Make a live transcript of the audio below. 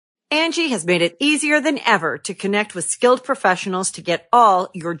Angie has made it easier than ever to connect with skilled professionals to get all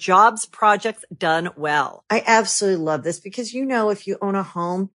your jobs projects done well. I absolutely love this because, if you own a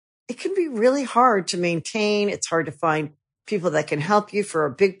home, it can be really hard to maintain. It's hard to find people that can help you for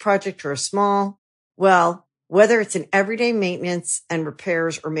a big project or a small. Well, whether it's in everyday maintenance and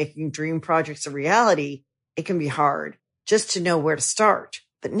repairs or making dream projects a reality, it can be hard just to know where to start.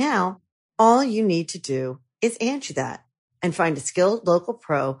 But now all you need to do is Angie that and find a skilled local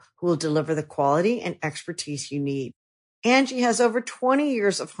pro who will deliver the quality and expertise you need. Angie has over 20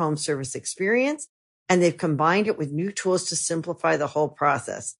 years of home service experience, and they've combined it with new tools to simplify the whole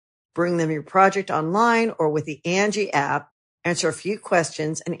process. Bring them your project online or with the Angie app, answer a few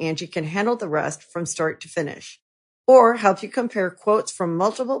questions, and Angie can handle the rest from start to finish. Or help you compare quotes from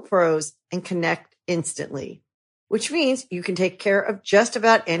multiple pros and connect instantly, which means you can take care of just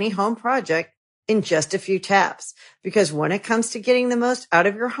about any home project in just a few taps. Because when it comes to getting the most out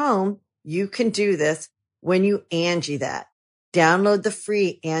of your home, you can do this when you Angie that. Download the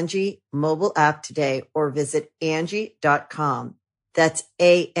free Angie mobile app today or visit Angie.com. That's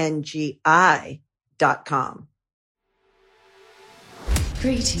ANGI.com.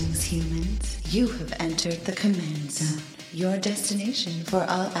 Greetings, humans. You have entered the Command Zone, your destination for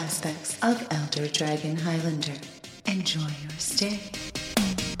all aspects of Elder Dragon Highlander. Enjoy your stay.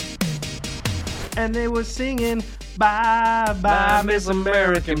 And they were singing, bye, bye, Miss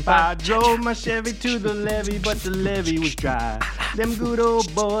American Pie. Drove my Chevy to the levee, but the levee was dry. Them good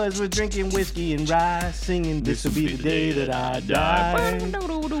old boys were drinking whiskey and rye, singing, this'll be the day that I die.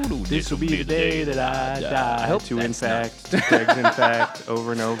 This'll be the day that I die. I hope to in fact,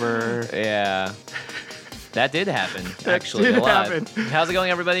 over and over. Yeah. That did happen, actually. Did a lot. happen. How's it going,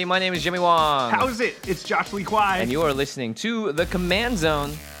 everybody? My name is Jimmy Wong. How's it? It's Josh Lee Kwai. And you are listening to The Command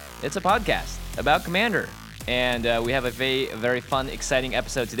Zone. It's a podcast about Commander. And we have a very, very fun, exciting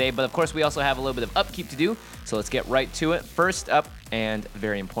episode today. But, of course, we also have a little bit of upkeep to do. So let's get right to it. First up, and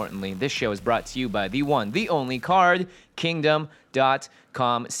very importantly, this show is brought to you by the one, the only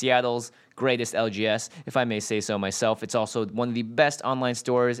CardKingdom.com, Seattle's greatest LGS, if I may say so myself. It's also one of the best online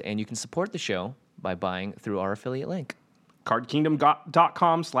stores, and you can support the show by buying through our affiliate link.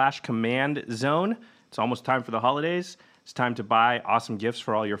 CardKingdom.com/command zone. It's almost time for the holidays. It's time to buy awesome gifts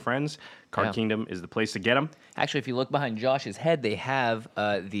for all your friends. Card Kingdom is the place to get them. Actually, if you look behind Josh's head, they have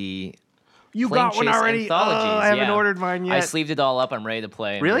the You Plane got one Chase already? anthologies. I haven't ordered mine yet. I sleeved it all up. I'm ready to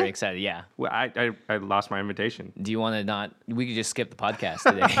play. I'm Really? very excited. Yeah. Well, I lost my invitation. Do you want to not? We could just skip the podcast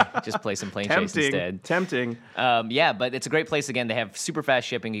today. Just play some Plane Chase instead. Tempting. Yeah, but it's a great place. Again, they have super fast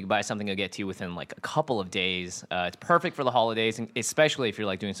shipping. You can buy something, it'll get to you within like a couple of days. It's perfect for the holidays, and especially if you're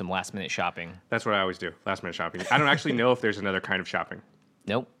like doing some last minute shopping. That's what I always do. Last minute shopping. I don't actually know if there's another kind of shopping.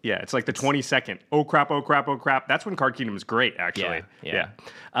 Nope. Yeah, it's like the 22nd. Oh crap! Oh crap! Oh crap! That's when Card Kingdom is great. Actually. Yeah.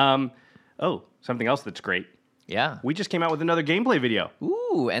 Oh, something else that's great. Yeah. We just came out with another gameplay video.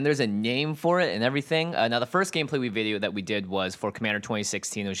 Ooh, and there's a name for it and everything. Now, the first gameplay video that we did was for Commander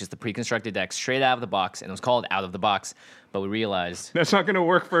 2016. It was just the pre-constructed deck straight out of the box, and it was called Out of the Box. But we realized that's not going to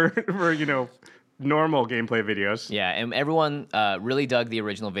work for normal gameplay videos. Yeah, and everyone really dug the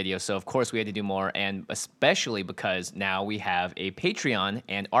original video, so of course we had to do more, and especially because now we have a Patreon,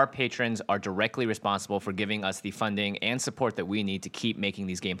 and our patrons are directly responsible for giving us the funding and support that we need to keep making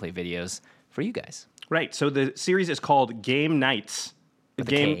these gameplay videos for you guys. Right, so the series is called Game Nights.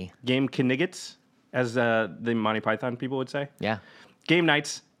 Game Kniggets, as the Monty Python people would say. Yeah. Game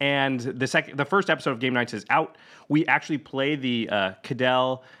Nights, and the first episode of Game Nights is out. We actually play the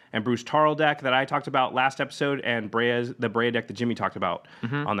Cadell and Bruce Tarl deck that I talked about last episode, and the Brea deck that Jimmy talked about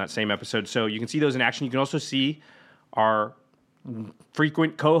on that same episode. So you can see those in action. You can also see our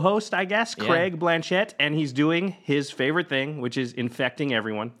frequent co-host, I guess, Craig Blanchett, and he's doing his favorite thing, which is infecting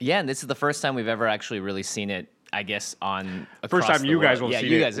everyone. Yeah, and this is the first time we've ever actually really seen it, I guess, on first time you guys will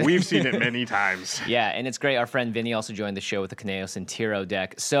see it. Guys. We've seen it many times. Yeah, and it's great. Our friend Vinny also joined the show with the Kaneos and Tiro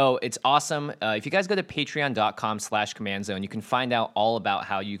deck. So it's awesome. If you guys go to patreon.com/command zone, you can find out all about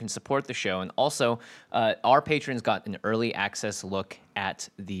how you can support the show. And also, our patrons got an early access look at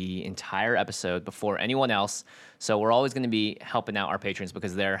the entire episode before anyone else. So we're always going to be helping out our patrons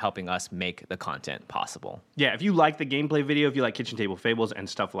because they're helping us make the content possible. Yeah, if you like the gameplay video, if you like Kitchen Table Fables and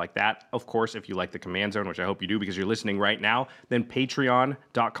stuff like that, of course, if you like the Command Zone, which I hope you do because you're listening right now, then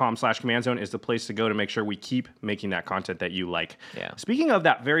patreon.com/command zone is the place to go to make sure we keep making that content that you like. Yeah. Speaking of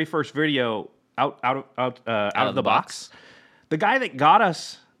that very first video out of the box, the guy that got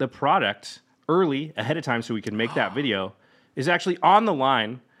us the product early ahead of time so we could make that video is actually on the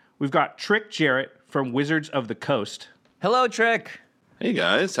line. We've got Trick Jarrett from Wizards of the Coast. Hello, Trick. Hey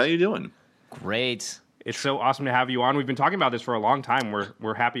guys, how you doing? Great. It's so awesome to have you on. We've been talking about this for a long time.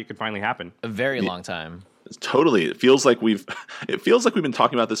 We're happy it could finally happen. A very long time. Totally. It feels like we've been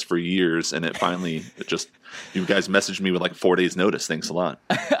talking about this for years, and you guys messaged me with like 4 days notice. Thanks a lot.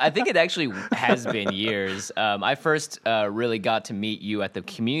 I think it actually has been years. I first really got to meet you at the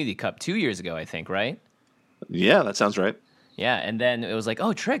Community Cup 2 years ago, I think, right? Yeah, that sounds right. Yeah, and then it was like,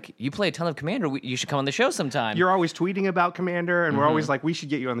 oh, Trick, you play a ton of Commander. You should come on the show sometime. You're always tweeting about Commander, and we're always like, we should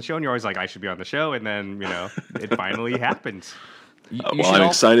get you on the show. And you're always like, I should be on the show. And then, it finally happens. I'm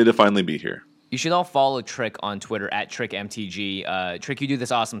excited to finally be here. You should all follow Trick on Twitter at TrickMTG. Trick, you do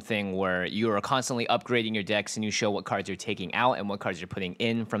this awesome thing where you are constantly upgrading your decks and you show what cards you're taking out and what cards you're putting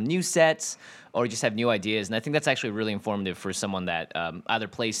in from new sets or just have new ideas. And I think that's actually really informative for someone that either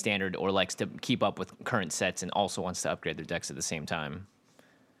plays Standard or likes to keep up with current sets and also wants to upgrade their decks at the same time.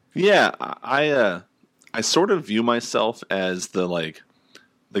 Yeah, I sort of view myself as the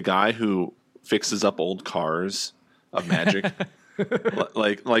guy who fixes up old cars of Magic.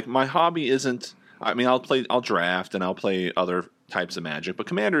 like my hobby isn't. I mean, I'll draft and I'll play other types of Magic, but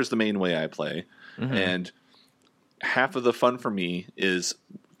Commander is the main way I play, and half of the fun for me is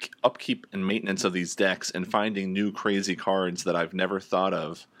upkeep and maintenance of these decks and finding new crazy cards that I've never thought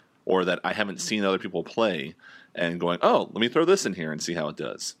of or that I haven't seen other people play, and going, oh, let me throw this in here and see how it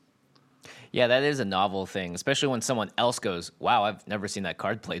does. Yeah, that is a novel thing, especially when someone else goes, wow, I've never seen that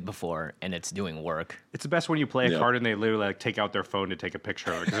card played before, and it's doing work. It's the best when you play a card and they literally take out their phone to take a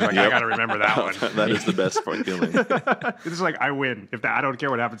picture of it. They're like, I got to remember that one. That is the best feeling. It's like, I win. I don't care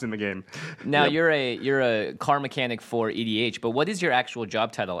what happens in the game. Now, you're a car mechanic for EDH, but what is your actual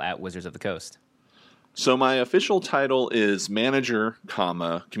job title at Wizards of the Coast? So my official title is manager,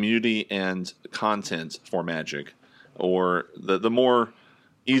 community and content for Magic, or the more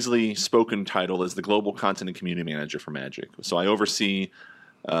easily spoken title is the global content and community manager for Magic. So I oversee,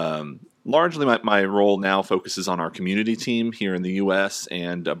 largely my role now focuses on our community team here in the U.S.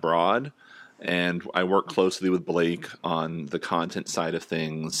 and abroad. And I work closely with Blake on the content side of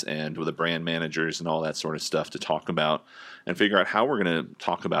things and with the brand managers and all that sort of stuff to talk about and figure out how we're going to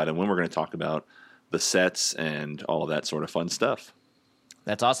talk about and when we're going to talk about the sets and all of that sort of fun stuff.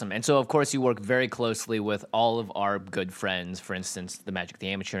 That's awesome. And so, of course, you work very closely with all of our good friends. For instance, the Magic the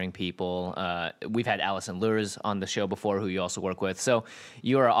Amateuring people. We've had Allison Lures on the show before, who you also work with. So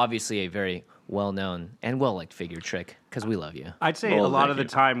you are obviously a very well-known and well-liked figure, Trick, because we love you. I'd say a lot of the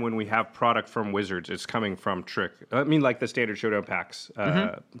time when we have product from Wizards, it's coming from Trick. I mean, like the Standard Showdown packs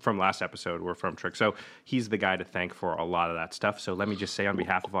from last episode were from Trick. So he's the guy to thank for a lot of that stuff. So let me just say on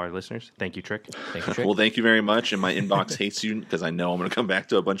behalf of our listeners, thank you, Trick. Thank you, Trick. Well, thank you very much. And my inbox hates you because I know I'm going to come back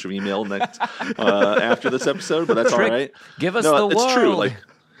to a bunch of email next after this episode, but that's Trick, all right. Give us the world. It's true.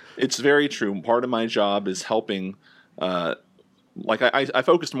 It's very true. Part of my job is helping. I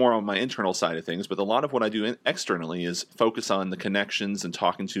focused more on my internal side of things, but a lot of what I do externally is focus on the connections and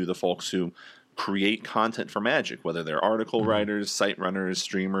talking to the folks who create content for Magic, whether they're article writers, site runners,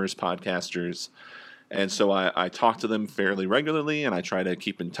 streamers, podcasters. And so I talk to them fairly regularly, and I try to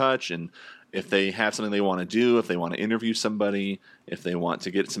keep in touch. And if they have something they want to do, if they want to interview somebody, if they want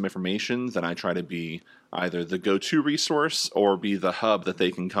to get some information, then I try to be either the go-to resource or be the hub that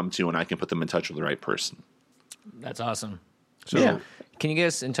they can come to, and I can put them in touch with the right person. That's awesome. So, yeah. Can you get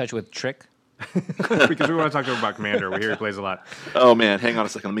us in touch with Trick? Because we want to talk to him about Commander. We hear he plays a lot. Oh, man. Hang on a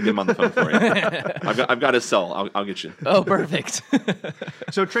second. Let me get him on the phone for you. I've got his cell. I'll get you. Oh, perfect.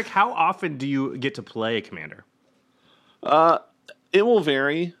 So, Trick, how often do you get to play Commander? It will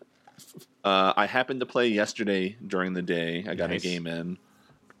vary. I happened to play yesterday during the day. I got a game in.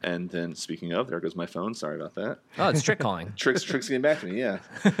 And then, speaking of, there goes my phone. Sorry about that. Oh, it's Trick calling. Trick's getting back to me,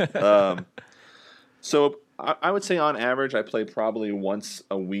 yeah. So I would say on average, I play probably once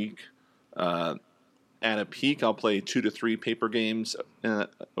a week. At a peak, I'll play 2 to 3 paper games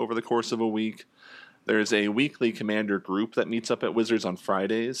over the course of a week. There's a weekly Commander group that meets up at Wizards on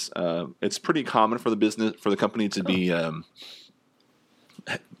Fridays. It's pretty common for the company to be.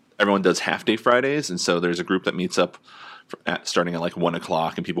 Everyone does half-day Fridays, and so there's a group that meets up starting at like 1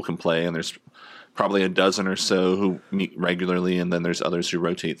 o'clock, and people can play. And there's probably a dozen or so who meet regularly, and then there's others who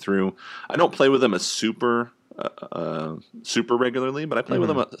rotate through. I don't play with them super regularly, but I play with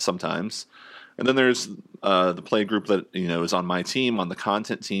them sometimes. And then there's the play group that is on my team, on the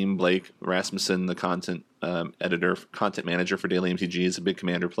content team. Blake Rasmussen, the content editor, content manager for Daily MTG, is a big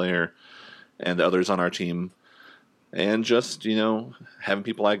Commander player, and the others on our team. And just having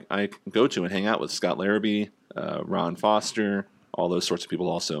people I go to and hang out with, Scott Larrabee, Ron Foster, all those sorts of people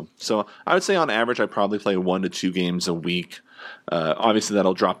also. So I would say on average I probably play 1 to 2 games a week. Obviously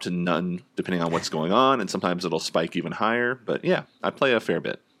that'll drop to none depending on what's going on, and sometimes it'll spike even higher. But yeah, I play a fair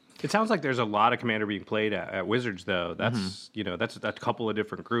bit. It sounds like there's a lot of Commander being played at Wizards, though. That's that's a couple of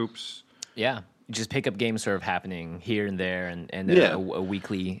different groups. Yeah, just pickup games sort of happening here and there, and a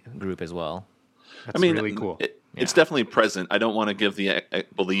weekly group as well. That's really cool. It's definitely present. I don't want to give the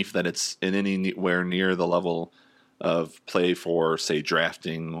belief that it's in anywhere near the level of play for, say,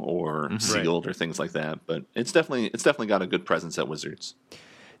 drafting or sealed or things like that. But it's definitely got a good presence at Wizards.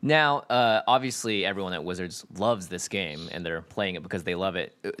 Now, obviously, everyone at Wizards loves this game, and they're playing it because they love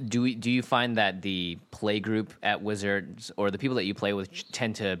it. Do you find that the play group at Wizards, or the people that you play with,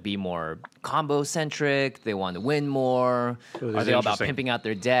 tend to be more combo-centric? They want to win more? Are they all about pimping out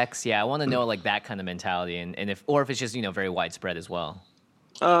their decks? Yeah, I want to know like that kind of mentality, and if it's just very widespread as well.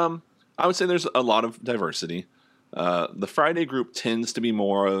 I would say there's a lot of diversity. The Friday group tends to be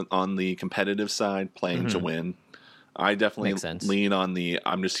more on the competitive side, playing to win. I definitely lean on the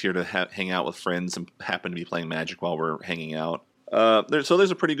I'm just here to hang out with friends and happen to be playing Magic while we're hanging out. So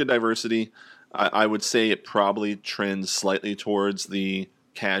there's a pretty good diversity. I would say it probably trends slightly towards the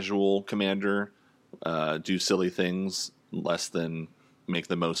casual commander, do silly things, less than make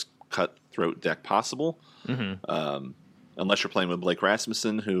the most cutthroat deck possible. Unless you're playing with Blake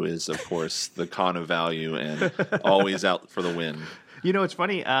Rasmussen, who is, of course, the con of value and always out for the win. It's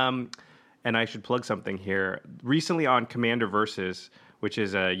funny. And I should plug something here. Recently on Commander Versus, which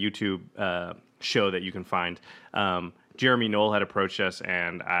is a YouTube show that you can find, Jeremy Knoll had approached us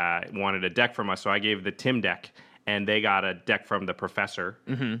and wanted a deck from us. So I gave the Tim deck, and they got a deck from the Professor.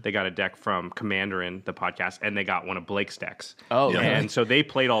 They got a deck from Commanderin, the podcast, and they got one of Blake's decks. Oh, yeah. And so they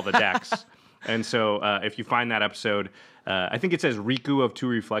played all the decks. And so if you find that episode, I think it says Riku of Two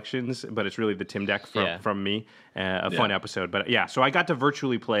Reflections, but it's really the Tim deck from me. Fun episode. But yeah, so I got to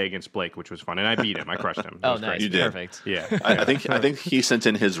virtually play against Blake, which was fun. And I beat him. I crushed him. Oh, nice. Great. You did. Perfect. Yeah. I think he sent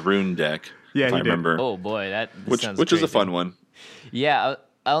in his Rune deck. Yeah, if he I remember. Oh, boy. Which is a fun one. Yeah.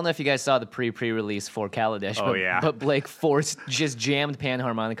 I don't know if you guys saw the pre-release for Kaladesh, but Blake just jammed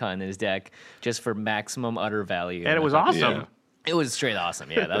Panharmonicon in his deck just for maximum utter value. And it was awesome. Yeah. It was straight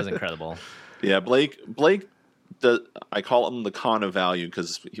awesome. Yeah, that was incredible. Yeah, Blake, I call him the con of value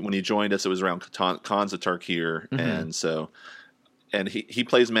because when he joined us, it was around Khans of Tarkir, and he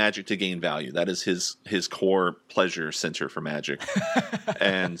plays Magic to gain value. That is his core pleasure center for Magic.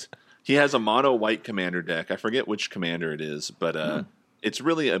 And he has a mono white commander deck. I forget which commander it is, but it's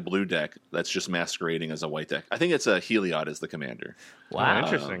really a blue deck that's just masquerading as a white deck. I think it's a Heliod as the commander. Wow,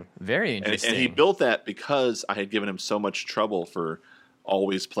 interesting. Very interesting. And he built that because I had given him so much trouble for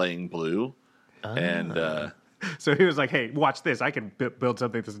always playing blue, and. So he was like, "Hey, watch this! I can build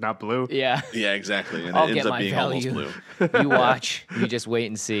something that's not blue." Yeah, yeah, exactly. And I'll it ends get up my being value. almost blue. You watch. You just wait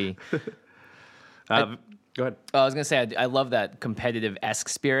and see. Go ahead. I was gonna say I love that competitive-esque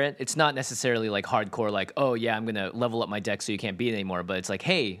spirit. It's not necessarily like hardcore, like, oh yeah, I'm gonna level up my deck so you can't beat it anymore. But it's like,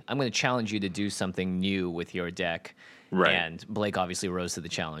 hey, I'm gonna challenge you to do something new with your deck. Right. And Blake obviously rose to the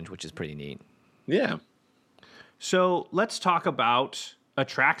challenge, which is pretty neat. Yeah. So let's talk about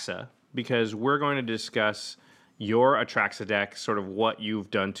Atraxa, because we're going to discuss your Atraxa deck, sort of what you've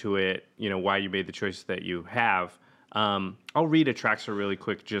done to it, why you made the choice that you have. I'll read Atraxa really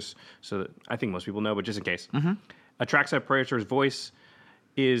quick just so that I think most people know, but just in case. Atraxa Praetor's Voice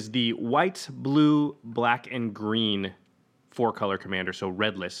is the white, blue, black, and green 4-color commander, so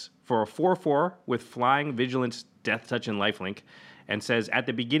redless, for a 4/4 with flying, vigilance, death touch, and lifelink, and says at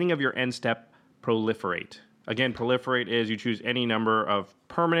the beginning of your end step, proliferate. Again, proliferate is you choose any number of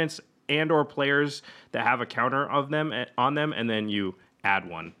permanents and or players that have a counter of them on them, and then you add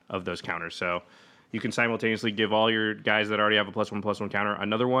one of those counters. So you can simultaneously give all your guys that already have a +1/+1 counter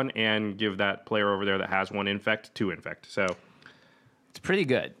another one, and give that player over there that has one infect 2 infect. So it's pretty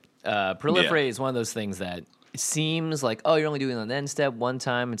good. Proliferate is one of those things that it seems like, oh, you're only doing it on the end step one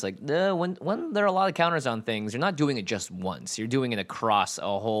time. It's like, no, when there are a lot of counters on things, you're not doing it just once. You're doing it across a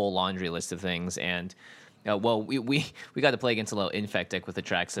whole laundry list of things. And we got to play against a little infect deck with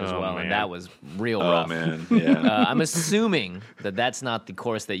Atraxa as well, man. And that was real rough. Oh, man, yeah. I'm assuming that's not the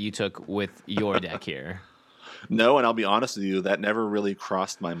course that you took with your deck here. No, and I'll be honest with you, that never really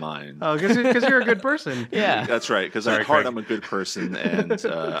crossed my mind. Oh, because you're a good person. Yeah. That's right, because at heart I'm a good person, and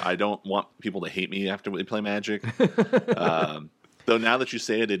I don't want people to hate me after we play Magic. Though now that you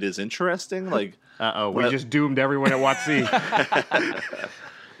say it, it is interesting. Like, we just doomed everyone at WotC.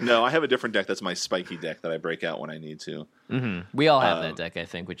 No, I have a different deck that's my spiky deck that I break out when I need to. We all have that deck, I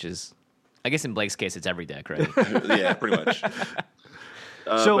think, which is, I guess in Blake's case, it's every deck, right? Yeah, pretty much.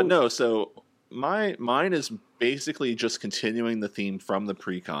 So mine is basically just continuing the theme from the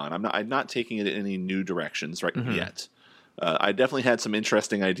pre-con. I'm not taking it in any new directions yet. I definitely had some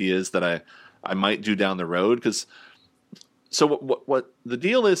interesting ideas that I might do down the road, because So what the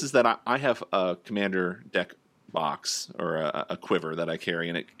deal is that I have a commander deck box or a quiver that I carry,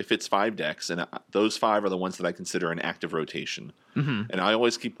 and it fits 5 decks, and those 5 are the ones that I consider an active rotation. And I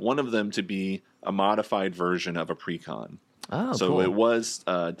always keep one of them to be a modified version of a precon. Oh, so cool. it was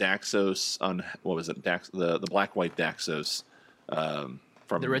Daxos on what was it? The black-white Daxos from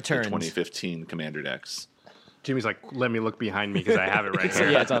The Returns. 2015 commander decks. Jimmy's like, let me look behind me because I have it right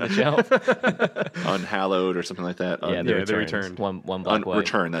here. Yeah, it's on the shelf. Unhallowed or something like that. Yeah, the the Returned. Returned. One black white.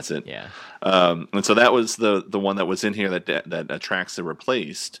 Return, that's it. Yeah. And so that was the one that was in here that Atraxa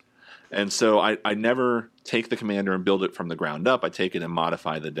replaced. And so I never take the commander and build it from the ground up. I take it and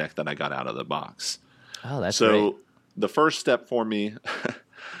modify the deck that I got out of the box. Oh, that's so great. The first step for me,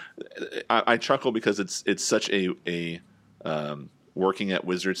 I chuckle because it's such a working at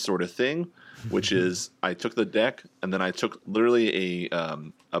Wizards sort of thing, which is I took the deck and then I took literally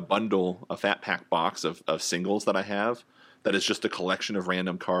a bundle, a fat pack box of singles that I have that is just a collection of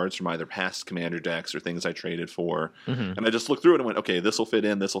random cards from either past commander decks or things I traded for. And I just looked through it and went, okay, this will fit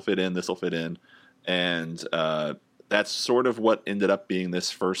in, this will fit in, this will fit in. And that's sort of what ended up being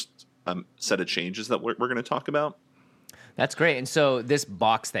this first set of changes that we're going to talk about. That's great. And so this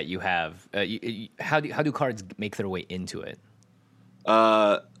box that you have, how do cards make their way into it?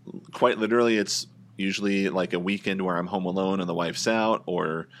 Quite literally, it's usually like a weekend where I'm home alone and the wife's out,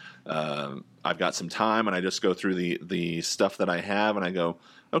 or I've got some time and I just go through the stuff that I have and I go,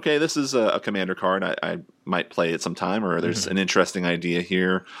 okay, this is a commander card. I might play it sometime, or there's an interesting idea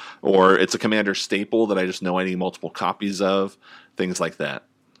here, or it's a commander staple that I just know I need multiple copies of, things like that.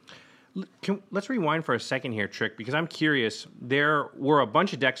 Let's rewind for a second here, Trick, because I'm curious. There were a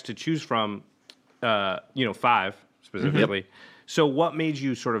bunch of decks to choose from, 5 specifically. Yep. So what made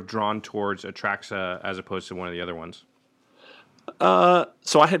you sort of drawn towards Atraxa as opposed to one of the other ones?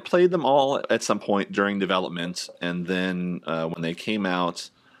 So I had played them all at some point during development, and then when they came out,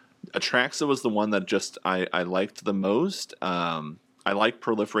 Atraxa was the one that just I liked the most. I like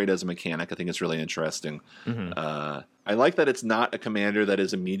Proliferate as a mechanic. I think it's really interesting. I like that it's not a commander that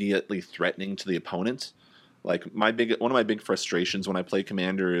is immediately threatening to the opponent. Like one of my big frustrations when I play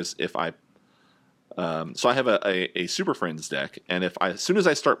commander is if I so I have a Super Friends deck, and as soon as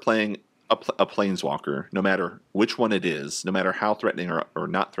I start playing a Planeswalker, no matter which one it is, no matter how threatening or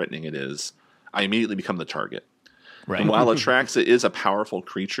not threatening it is, I immediately become the target. Right. And while Atraxa is a powerful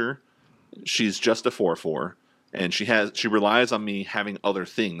creature, she's just a 4/4, and she relies on me having other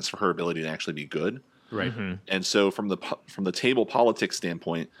things for her ability to actually be good. Right. And so from the table politics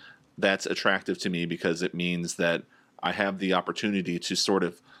standpoint, that's attractive to me because it means that I have the opportunity to sort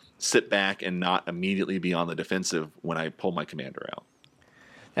of sit back and not immediately be on the defensive when I pull my commander out.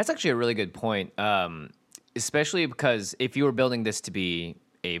 That's actually a really good point, especially because if you were building this to be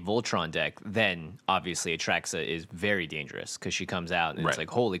a Voltron deck, then obviously Atraxa is very dangerous because she comes out and it's like,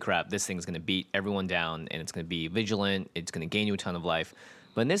 holy crap, this thing's going to beat everyone down and it's going to be vigilant, it's going to gain you a ton of life.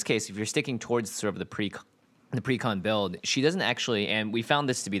 But in this case, if you're sticking towards sort of the pre-con build, she doesn't actually, and we found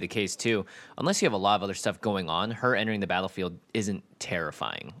this to be the case too, unless you have a lot of other stuff going on, her entering the battlefield isn't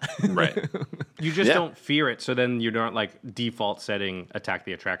terrifying. Right. You just don't fear it, so then you're not like default setting attack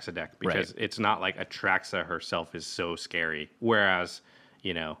the Atraxa deck because it's not like Atraxa herself is so scary. Whereas,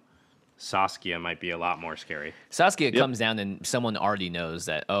 Saskia might be a lot more scary. Saskia comes down and someone already knows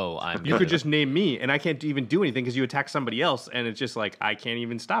that, You could just name me, and I can't even do anything because you attack somebody else, and it's just like, I can't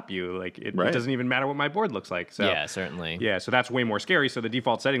even stop you. Like, it doesn't even matter what my board looks like. So, yeah, certainly. Yeah, so that's way more scary. So the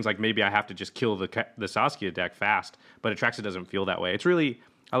default settings, like maybe I have to just kill the Saskia deck fast, but Atraxa doesn't feel that way. It's really,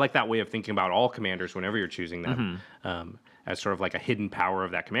 I like that way of thinking about all commanders whenever you're choosing them as sort of like a hidden power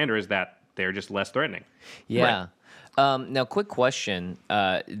of that commander is that they're just less threatening. Yeah. Right. Now, quick question.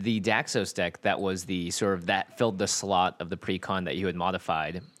 The Daxos deck that was that filled the slot of the pre-con that you had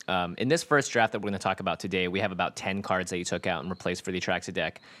modified. In this first draft that we're going to talk about today, we have about 10 cards that you took out and replaced for the Atraxa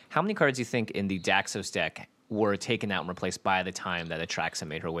deck. How many cards do you think in the Daxos deck were taken out and replaced by the time that Atraxa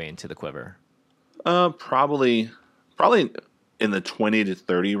made her way into the quiver? Probably in the 20 to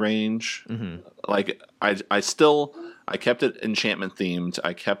 30 range. Like I kept it enchantment themed.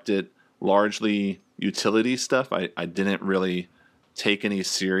 I kept it largely utility stuff. I didn't really take any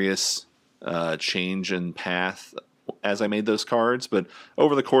serious change in path as I made those cards, but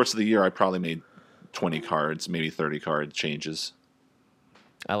over the course of the year, I probably made 20 cards, maybe 30 card changes.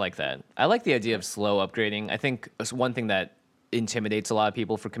 I like that. I like the idea of slow upgrading. I think one thing that intimidates a lot of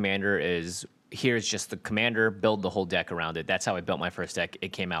people for Commander is here's just the Commander, build the whole deck around it. That's how I built my first deck.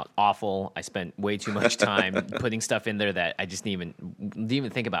 It came out awful. I spent way too much time putting stuff in there that I just didn't even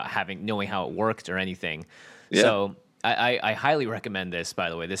think about knowing how it worked or anything. Yeah. So I highly recommend this, by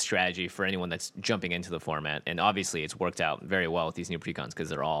the way, this strategy for anyone that's jumping into the format. And obviously, it's worked out very well with these new precons because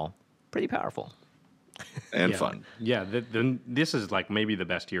they're all pretty powerful. And fun. Yeah, this is like maybe the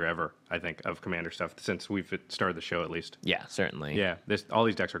best year ever, I think, of Commander stuff since we've started the show, at least. Yeah, certainly. Yeah, all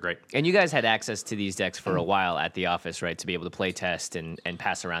these decks are great. And you guys had access to these decks for a while at the office, right? To be able to play test and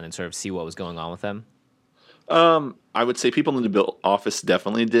pass around and sort of see what was going on with them? I would say people in the office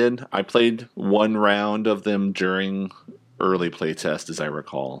definitely did. I played one round of them during early playtest, as I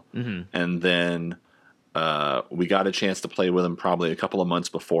recall. Mm-hmm. And then we got a chance to play with them probably a couple of months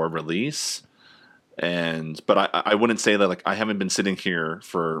before release. But I wouldn't say that, like, I haven't been sitting here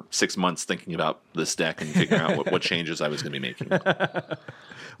for 6 months thinking about this deck and figuring out what changes I was going to be making.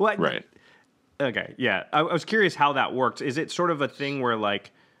 Well, right. Okay, yeah. I was curious how that works. Is it sort of a thing where,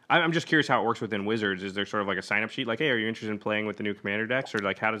 like, I'm just curious how it works within Wizards. Is there sort of like a sign-up sheet? Like, hey, are you interested in playing with the new Commander decks? Or,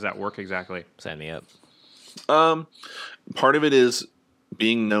 like, how does that work exactly? Sign me up. Part of it is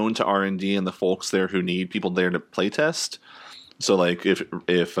being known to R&D and the folks there who need people there to play test. So, like,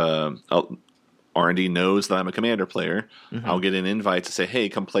 if R&D knows that I'm a Commander player, mm-hmm. I'll get an invite to say, hey,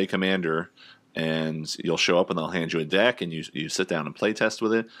 come play Commander, and you'll show up and they'll hand you a deck and you sit down and play test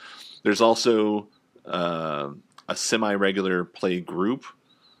with it. There's also a semi-regular play group,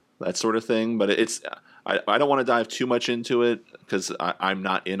 that sort of thing, but I don't want to dive too much into it because I'm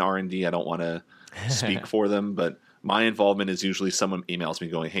not in R&D. I don't want to speak for them, but my involvement is usually someone emails me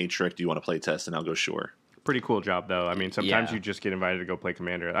going, hey, Trick, do you want to play test? And I'll go, sure. Pretty cool job, though. I mean, sometimes you just get invited to go play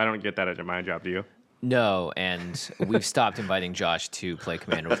Commander. I don't get that at my job, do you? No, and we've stopped inviting Josh to play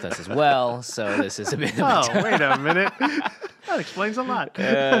Commander with us as well, so this is a bit of a wait a minute. That explains a lot.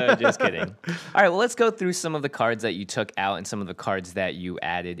 Just kidding. All right, well, let's go through some of the cards that you took out and some of the cards that you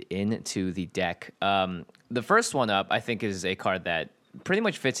added into the deck. The first one up, I think, is a card that pretty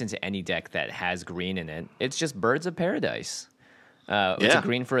much fits into any deck that has green in it. It's just Birds of Paradise. It's a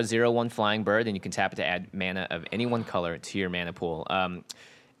green for a 0/1 flying bird, and you can tap it to add mana of any one color to your mana pool.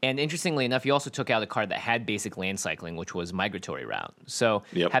 And interestingly enough, you also took out a card that had basic land cycling, which was Migratory Route. So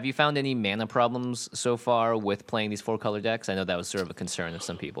have you found any mana problems so far with playing these 4-color decks? I know that was sort of a concern of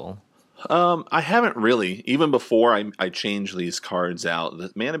some people. I haven't really. Even before I changed these cards out,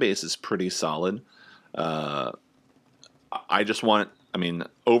 the mana base is pretty solid. I just want... I mean,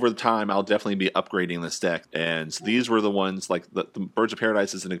 over the time, I'll definitely be upgrading this deck. And these were the ones, like the Birds of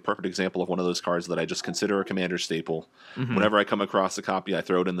Paradise is a perfect example of one of those cards that I just consider a Commander staple. Mm-hmm. Whenever I come across a copy, I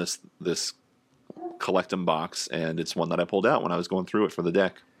throw it in this collect 'em box, and it's one that I pulled out when I was going through it for the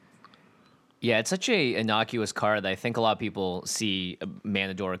deck. Yeah, it's such a innocuous card that I think a lot of people see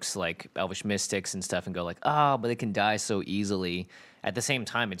mana dorks like Elvish Mystics and stuff and go like, but it can die so easily. At the same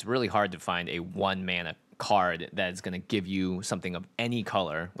time, it's really hard to find a 1-mana card that's going to give you something of any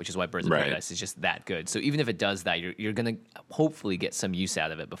color, which is why Birds of Paradise is just that good. So even if it does that, you're going to hopefully get some use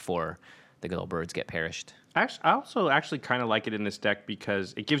out of it before the good old birds get perished. I also actually kind of like it in this deck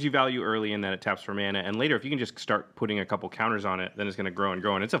because it gives you value early and then it taps for mana. And later, if you can just start putting a couple counters on it, then it's going to grow and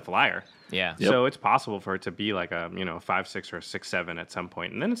grow. And it's a flyer. Yeah. Yep. So it's possible for it to be like a 5/6 or a 6/7 at some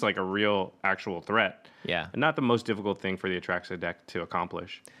point. And then it's like a real actual threat. Yeah. And not the most difficult thing for the Atraxa deck to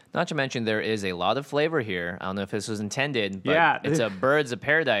accomplish. Not to mention, there is a lot of flavor here. I don't know if this was intended, but it's a Birds of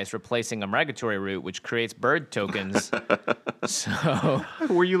Paradise replacing a Migratory Route, which creates bird tokens. So,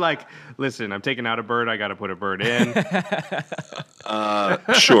 were you like, listen, I'm taking out a bird, I got to put a bird in?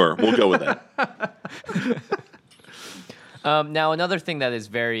 Sure, we'll go with that. Now, another thing that is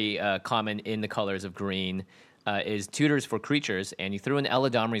very common in the colors of green is tutors for creatures, and you threw in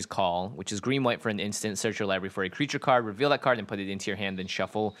Eladamri's Call, which is green-white for an instant. Search your library for a creature card, reveal that card, and put it into your hand, then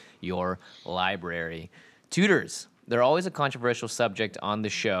shuffle your library. Tutors, they're always a controversial subject on the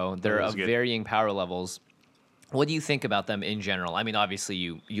show. They're of varying power levels. What do you think about them in general? I mean, obviously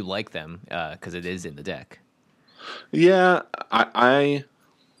you like them because it is in the deck. Yeah, I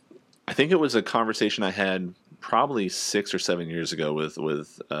think it was a conversation I had probably 6 or 7 years ago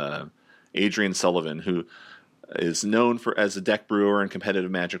with Adrian Sullivan, who is known as a deck brewer and competitive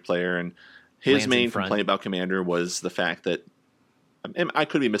Magic player, and his main complaint about Commander was the fact that, and I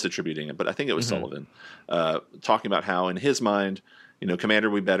could be misattributing it, but I think it was Sullivan, talking about how in his mind, Commander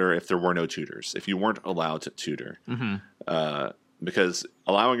would be better if there were no tutors, if you weren't allowed to tutor. Because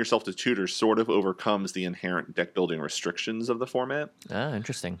allowing yourself to tutor sort of overcomes the inherent deck building restrictions of the format. Ah,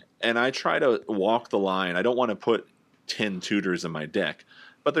 interesting. And I try to walk the line. I don't want to put 10 tutors in my deck,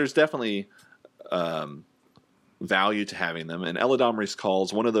 but there's definitely value to having them. And Eladamri's Call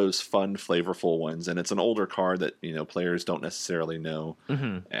is one of those fun, flavorful ones, and it's an older card that players don't necessarily know.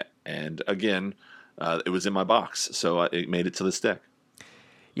 And again, it was in my box, so it made it to this deck.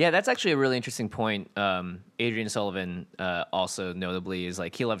 Yeah, that's actually a really interesting point. Adrian Sullivan also notably is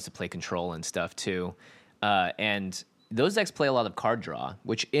like he loves to play control and stuff too, and those decks play a lot of card draw,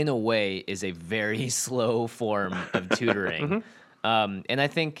 which in a way is a very slow form of tutoring. And I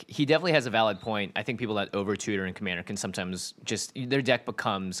think he definitely has a valid point. I think people that over tutor in Commander can sometimes just their deck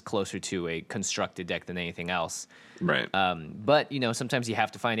becomes closer to a constructed deck than anything else. Right. But sometimes you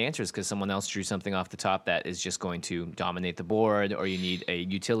have to find answers because someone else drew something off the top that is just going to dominate the board, or you need a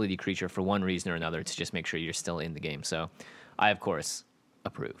utility creature for one reason or another to just make sure you're still in the game. So, I of course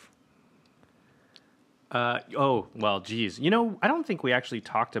approve. Geez. I don't think we actually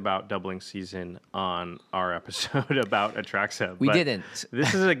talked about Doubling Season on our episode about Atraxa. We didn't.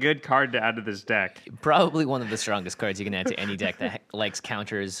 This is a good card to add to this deck. Probably one of the strongest cards you can add to any deck that likes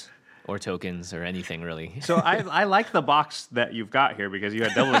counters or tokens or anything, really. So I like the box that you've got here because you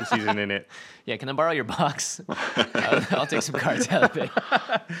had Doubling Season in it. Yeah, can I borrow your box? I'll take some cards out of it.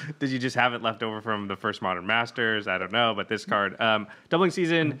 Did you just have it left over from the first Modern Masters? I don't know, but this card, Doubling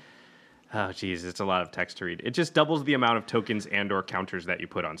Season... Oh, geez, it's a lot of text to read. It just doubles the amount of tokens and or counters that you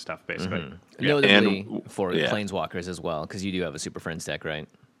put on stuff, basically. Mm-hmm. Yeah. Notably for Planeswalkers as well, because you do have a Super Friends deck, right?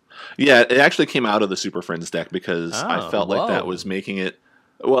 Yeah, it actually came out of the Super Friends deck because I felt like that was making it...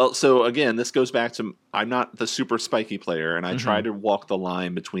 Well, so again, this goes back to I'm not the super spiky player, and I try to walk the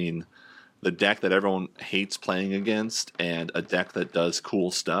line between the deck that everyone hates playing against and a deck that does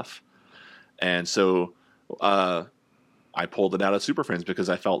cool stuff. And so... I pulled it out of Super Friends because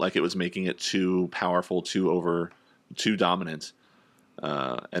I felt like it was making it too powerful, too dominant.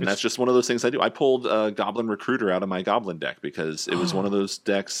 And that's just one of those things I do. I pulled Goblin Recruiter out of my Goblin deck because it was one of those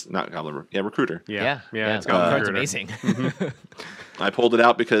decks, not Goblin, Recruiter. Yeah, it's Goblin card's amazing. I pulled it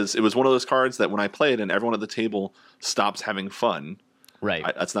out because it was one of those cards that when I play it and everyone at the table stops having fun. Right.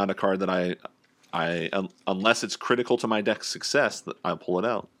 That's not a card that I unless it's critical to my deck's success, I'll pull it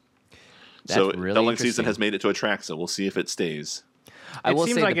out. That's so really Doubling Season has made it to Atraxa. We'll see if it stays. I will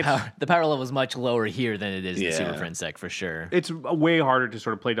say the power level is much lower here than it is in the Super Friends deck, for sure. It's way harder to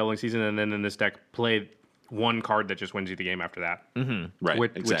sort of play Doubling Season and then in this deck play one card that just wins you the game after that. Mm-hmm. Right,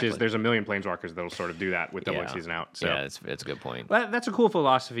 exactly. Which is, there's a million Planeswalkers that'll sort of do that with Doubling Season out. So. Yeah, that's a good point. Well, that's a cool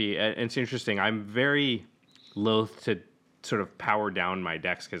philosophy, and it's interesting. I'm very loath to sort of power down my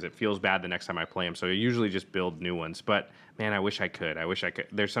decks because it feels bad the next time I play them. So I usually just build new ones. But man, I wish I could.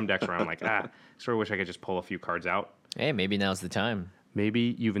 There's some decks where I'm like, sort of wish I could just pull a few cards out. Hey, maybe now's the time.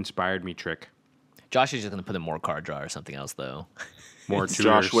 Maybe you've inspired me, Trick. Josh is just going to put in more card draw or something else, though. More tutors.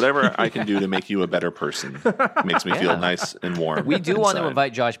 Josh, whatever I can do to make you a better person makes me feel nice and warm. We do want to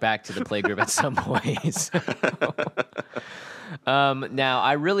invite Josh back to the play group at some point. Now,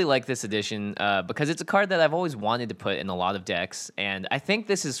 I really like this edition because it's a card that I've always wanted to put in a lot of decks, and I think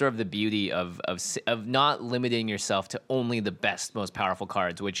this is sort of the beauty of not limiting yourself to only the best, most powerful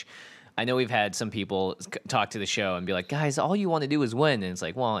cards, which I know we've had some people talk to the show and be like, guys, all you want to do is win. And it's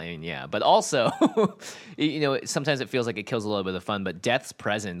like, well, I mean, yeah. But also, sometimes it feels like it kills a little bit of the fun. But Death's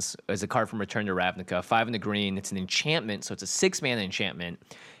Presence is a card from Return to Ravnica, 5 in the green. It's an enchantment, so it's a 6-mana enchantment.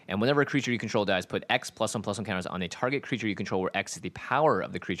 And whenever a creature you control dies, put X +1/+1 counters on a target creature you control where X is the power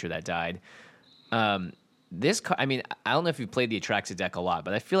of the creature that died. I don't know if you've played the Atraxa deck a lot,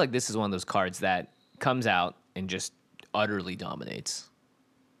 but I feel like this is one of those cards that comes out and just utterly dominates.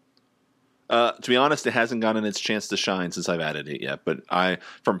 To be honest, it hasn't gotten its chance to shine since I've added it yet, but I,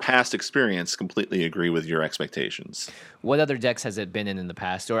 from past experience, completely agree with your expectations. What other decks has it been in the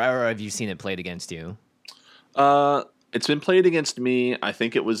past, or have you seen it played against you? It's been played against me. I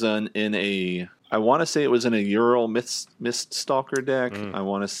think it was I want to say it was in a Ural Miststalker deck. I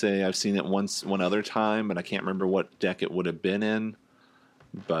want to say I've seen it one other time, but I can't remember what deck it would have been in.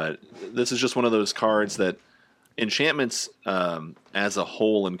 But this is just one of those cards that enchantments as a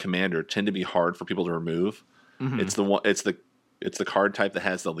whole in Commander tend to be hard for people to remove. Mm-hmm. It's the card type that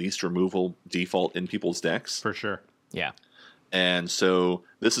has the least removal default in people's decks. For sure. Yeah. And so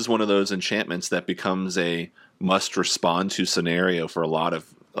this is one of those enchantments that becomes a must respond to scenario for a lot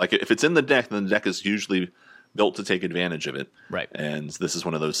of, like, if it's in the deck, then the deck is usually built to take advantage of it. Right. And this is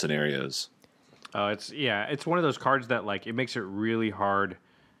one of those scenarios. It's one of those cards that, like, it makes it really hard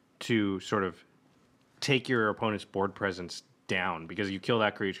to sort of take your opponent's board presence down because you kill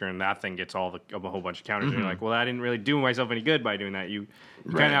that creature and that thing gets a whole bunch of counters. Mm-hmm. And you're like, well, I didn't really do myself any good by doing that. You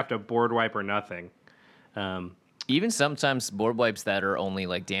kind of have to board wipe or nothing. Even sometimes board wipes that are only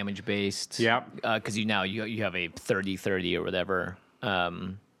like damage based. Yeah. Because you have a 30/30 or whatever.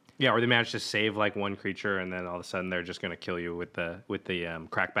 Or they manage to save like one creature and then all of a sudden they're just going to kill you with the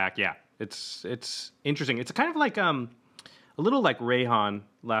crackback. Yeah. It's interesting. It's kind of like a little like Rayhan,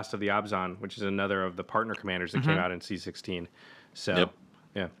 Last of the Abzan, which is another of the partner commanders that came out in C16. So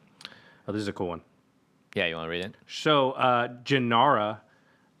Yeah. Oh, this is a cool one. Yeah, you want to read it? So, Janara,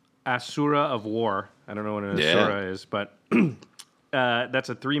 Asura of War. I don't know what an Asura is, but that's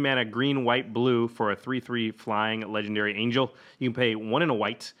a 3-mana green, white, blue for a 3/3 flying legendary angel. You can pay 1 and a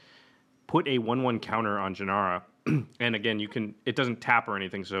white, put a 1/1 counter on Janara. And again, it doesn't tap or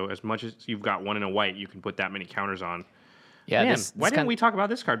anything, so as much as you've got 1 and a white, you can put that many counters on. Yeah, Man, why didn't we talk about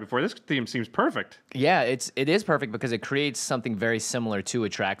this card before? This theme seems perfect. Yeah, it is perfect because it creates something very similar to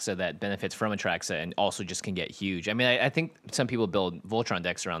Atraxa that benefits from Atraxa and also just can get huge. I mean, I think some people build Voltron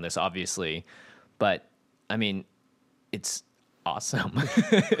decks around this, obviously, but I mean, it's awesome.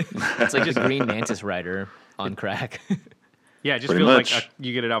 It's like a green Mantis Rider on crack. Yeah, it just Pretty feels much. like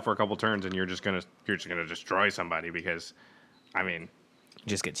you get it out for a couple turns and you're just gonna destroy somebody because, I mean, It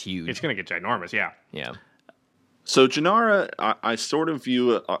just gets huge. it's gonna get ginormous. Yeah. Yeah. So Janara, I sort of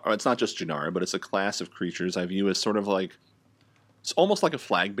view it's not just Janara, but it's a class of creatures I view as sort of like it's almost like a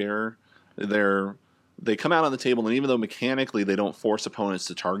flag bearer. They come out on the table, and even though mechanically they don't force opponents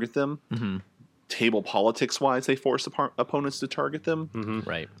to target them, table politics wise they force opponents to target them.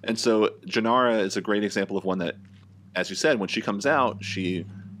 Right. And so Janara is a great example of one that, as you said, when she comes out, she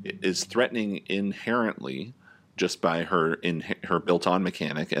is threatening inherently just by her built-on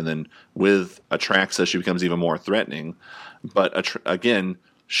mechanic, and then with Atraxa, she becomes even more threatening. But again,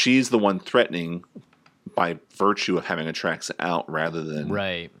 she's the one threatening by virtue of having Atraxa out, rather than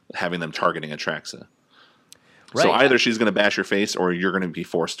having them targeting Atraxa. Right. So either she's going to bash your face, or you're going to be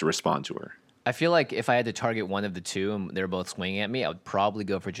forced to respond to her. I feel like if I had to target one of the two and they're both swinging at me, I would probably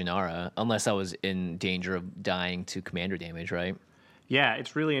go for Janara, unless I was in danger of dying to commander damage, right? Yeah,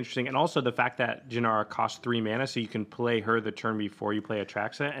 it's really interesting. And also the fact that Janara costs 3 mana, so you can play her the turn before you play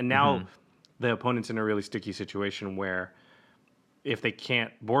Atraxa. And now the opponent's in a really sticky situation where if they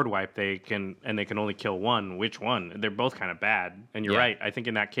can't board wipe, they can only kill one. Which one? They're both kind of bad. And you're right. I think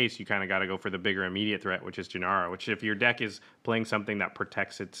in that case, you kind of got to go for the bigger immediate threat, which is Janara, which if your deck is playing something that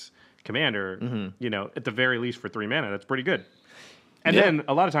protects its commander, at the very least for 3 mana, that's pretty good. And then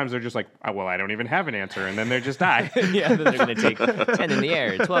a lot of times they're just like, oh, well, I don't even have an answer. And then they just die. Yeah, then they're going to take 10 in the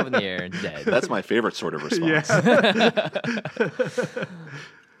air, 12 in the air, dead. That's my favorite sort of response.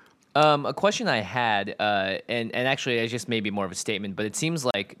 A question I had, and actually it's just maybe more of a statement, but it seems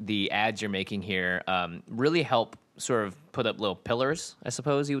like the ads you're making here really help sort of put up little pillars, I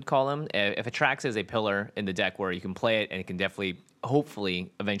suppose you would call them. If Atraxa is a pillar in the deck where you can play it and it can definitely,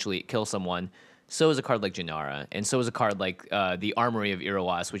 hopefully, eventually kill someone, so is a card like Janara, and so is a card like the Armory of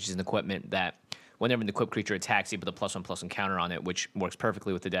Iroas, which is an equipment that whenever an equipped creature attacks, you put a +1/+1 counter on it, which works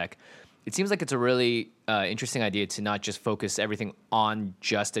perfectly with the deck. It seems like it's a really interesting idea to not just focus everything on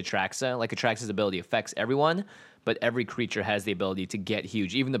just Atraxa. Like Atraxa's ability affects everyone, but every creature has the ability to get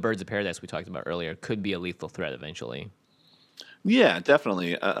huge. Even the Birds of Paradise we talked about earlier could be a lethal threat eventually. Yeah,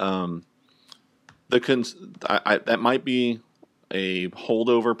 definitely. That might be a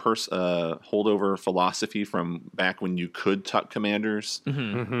holdover philosophy from back when you could tuck commanders.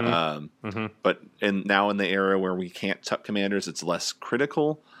 But now in the era where we can't tuck commanders, it's less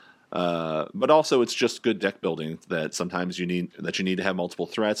critical. But also it's just good deck building that sometimes you need to have multiple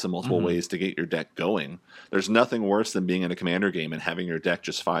threats and multiple ways to get your deck going. There's nothing worse than being in a commander game and having your deck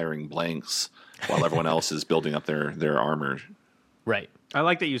just firing blanks while everyone else is building up their armor. Right. I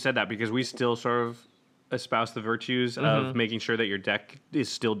like that you said that because we still sort of espouse the virtues of making sure that your deck is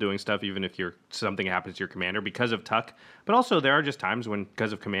still doing stuff even if something happens to your commander because of tuck. But also there are just times when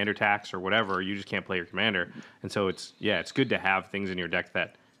because of commander tax or whatever, you just can't play your commander. And so it's good to have things in your deck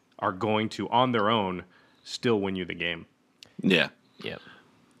that are going to, on their own, still win you the game. Yeah. Yeah.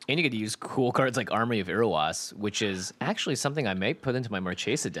 And you get to use cool cards like Armory of Iroas, which is actually something I may put into my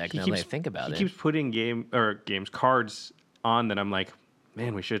Marchesa deck now that I think about it. He keeps putting cards on that I'm like,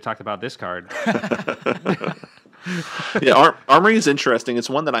 man, we should have talked about this card. Yeah, Armory is interesting.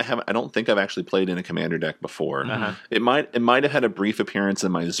 It's one that I don't think I've actually played in a commander deck before. It might have had a brief appearance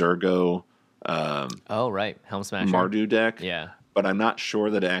in my Zergo Helm Smasher. Mardu deck. Yeah. But I'm not sure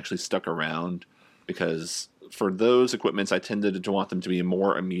that it actually stuck around because for those equipments, I tended to want them to be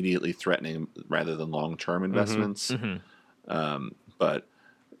more immediately threatening rather than long-term investments. But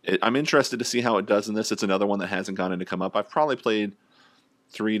I'm interested to see how it does in this. It's another one that hasn't gotten to come up. I've probably played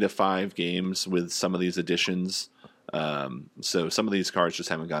 3 to 5 games with some of these additions. So some of these cards just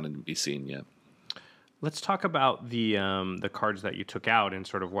haven't gotten to be seen yet. Let's talk about the cards that you took out and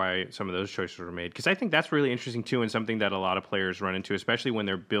sort of why some of those choices were made. Because I think that's really interesting, too, and something that a lot of players run into, especially when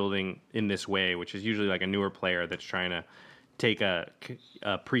they're building in this way, which is usually like a newer player that's trying to take a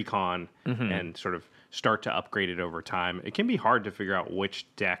pre-con and sort of start to upgrade it over time. It can be hard to figure out which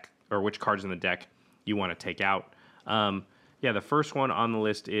deck or which cards in the deck you want to take out. Yeah, the first one on the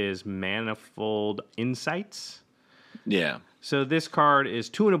list is Manifold Insights. Yeah. So this card is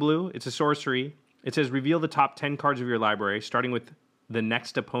 2 and a blue. It's a sorcery. It says reveal the top 10 cards of your library, starting with the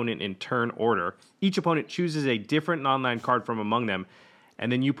next opponent in turn order. Each opponent chooses a different non-land card from among them,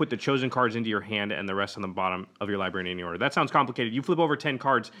 and then you put the chosen cards into your hand and the rest on the bottom of your library in any order. That sounds complicated. You flip over 10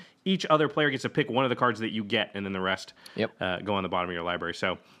 cards. Each other player gets to pick one of the cards that you get, and then the rest go on the bottom of your library.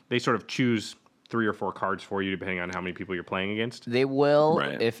 So they sort of choose 3 or 4 cards for you, depending on how many people you're playing against. They will,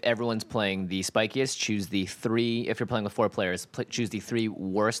 if everyone's playing the spikiest, choose the 3. If you're playing with 4 players, choose the 3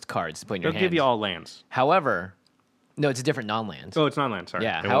 worst cards to put in your hand. They'll give you all lands. However, no, it's a different non-land. Oh, it's non-land. Sorry.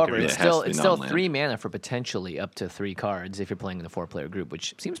 Yeah. They However, won't it's give you still that. it's still 3 mana for potentially up to 3 cards if you're playing in a 4-player group,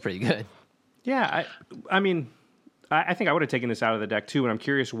 which seems pretty good. Yeah, I mean, I think I would have taken this out of the deck too, and I'm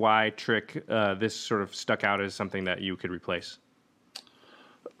curious why Trick this sort of stuck out as something that you could replace.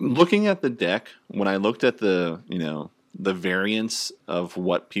 Looking at the deck, when I looked at the variance of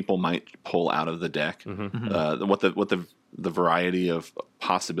what people might pull out of the deck, what the variety of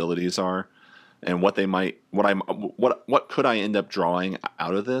possibilities are, and what could I end up drawing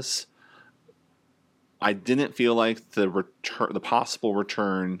out of this, I didn't feel like the possible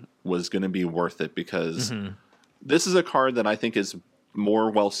return was going to be worth it, because this is a card that I think is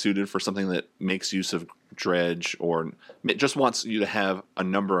more well suited for something that makes use of dredge, or just wants you to have a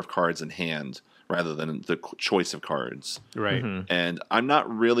number of cards in hand rather than the choice of cards. Right. And I'm not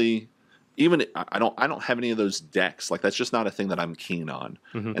really I don't have any of those decks. Like, that's just not a thing that I'm keen on.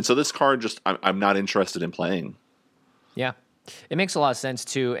 And so this card I'm not interested in playing. Yeah. It makes a lot of sense,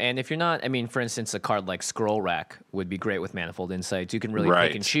 too. And if you're not, I mean, for instance, a card like Scroll Rack would be great with Manifold Insights. You can really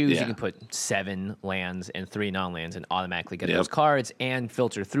pick and choose. Yeah. You can put 7 lands and 3 non-lands and automatically get those cards and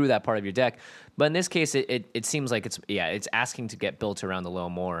filter through that part of your deck. But in this case, it seems like it's asking to get built around a little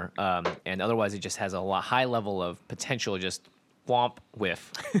more. And otherwise, it just has a high level of potential just womp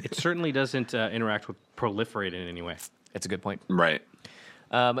whiff. It certainly doesn't interact with Proliferate in any way. That's a good point. Right.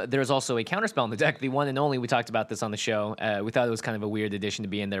 There's also a counterspell in the deck, the one and only. We talked about this on the show. We thought it was kind of a weird addition to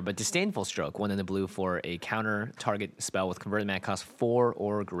be in there, but Disdainful Stroke, 1 in the blue for a counter target spell with converted mana cost 4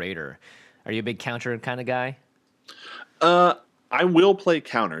 or greater. Are you a big counter kind of guy? I will play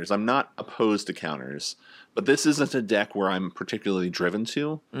counters. I'm not opposed to counters, but this isn't a deck where I'm particularly driven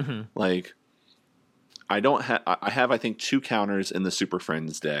to. Like, I have I think 2 counters in the Super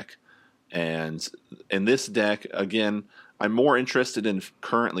Friends deck, and in this deck again, I'm more interested in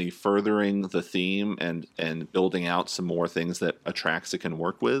currently furthering the theme and building out some more things that Atraxa can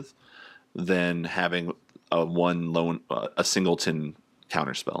work with than having a singleton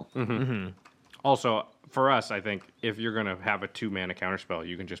counterspell. Also, for us, I think if you're going to have a 2-mana counterspell,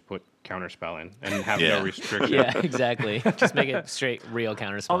 you can just put counterspell in and have no restriction. Yeah, exactly. Just make it straight real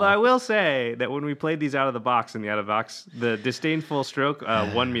counterspell. Although I will say that when we played these out of the box, the Disdainful Stroke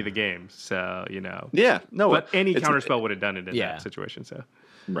won me the game. So, Yeah, no. But any counterspell would have done it in that situation. So,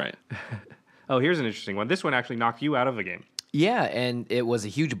 right. Oh, here's an interesting one. This one actually knocked you out of the game. Yeah, and it was a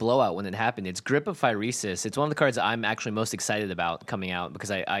huge blowout when it happened. It's Grip of Phyresis. It's one of the cards I'm actually most excited about coming out because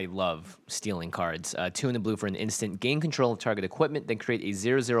I love stealing cards. 2 in the blue for an instant. Gain control of target equipment, then create a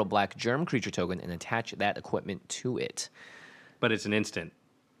 0/0 black germ creature token and attach that equipment to it. But it's an instant.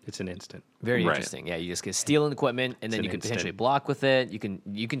 It's an instant. Very interesting. Yeah, you just get stealing equipment, and then you can potentially block with it. You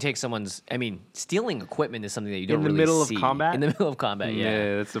can take someone's. I mean, stealing equipment is something that you don't really see. In the middle of combat? In the middle of combat,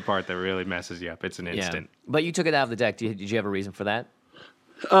 yeah. That's the part that really messes you up. It's an instant. Yeah. But you took it out of the deck. Did you have a reason for that?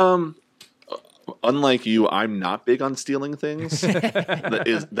 Unlike you, I'm not big on stealing things.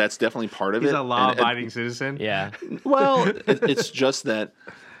 That's definitely part of it. He's a law-abiding citizen. Yeah. Well, it's just that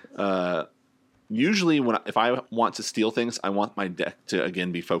usually if I want to steal things, I want my deck to,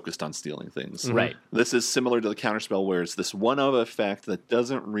 again, be focused on stealing things. Right. This is similar to the counterspell, where it's this one-of effect that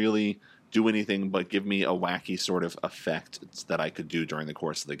doesn't really do anything but give me a wacky sort of effect that I could do during the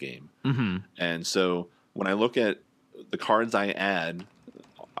course of the game. And so when I look at the cards I add,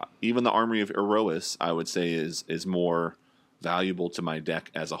 even the Armory of Erois, I would say, is more valuable to my deck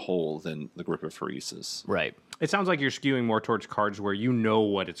as a whole than the Grip of Phyresis. Right. It sounds like you're skewing more towards cards where you know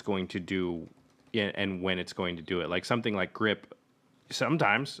what it's going to do and when it's going to do it. Like something like Grip,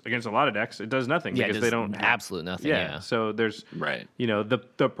 sometimes against a lot of decks, it does nothing because they don't have absolute nothing. Yeah. So there's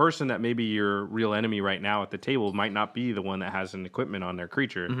the person that may be your real enemy right now at the table might not be the one that has an equipment on their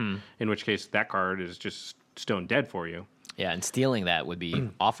creature. In which case, that card is just stone dead for you. Yeah, and stealing that would be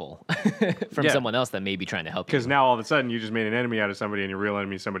awful from someone else that may be trying to help you. Because now all of a sudden you just made an enemy out of somebody, and your real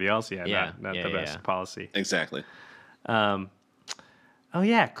enemy is somebody else. Not the best policy. Exactly. Oh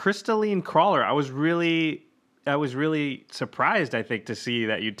yeah, Crystalline Crawler. I was really I was really surprised, I think, to see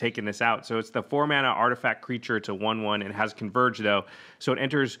that you'd taken this out. So it's the 4-mana artifact creature. It's a 1/1 and has Converge, though. So it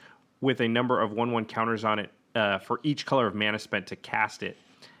enters with a number of 1/1 counters on it for each color of mana spent to cast it.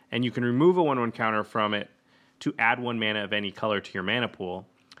 And you can remove a 1/1 counter from it to add 1 mana of any color to your mana pool.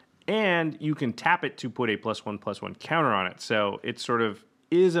 And you can tap it to put a +1/+1 counter on it. So it sort of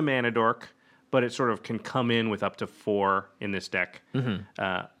is a mana dork, but it sort of can come in with up to 4 in this deck.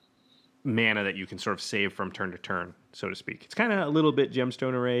 Mana that you can sort of save from turn to turn, so to speak. It's kind of a little bit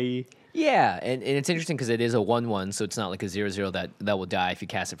Gemstone Array. Yeah, and it's interesting because it is a 1/1, so it's not like a 0/0 that will die if you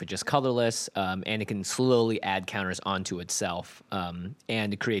cast it for just colorless, and it can slowly add counters onto itself, and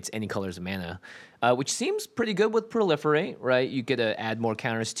it creates any colors of mana, which seems pretty good with Proliferate, right? You get to add more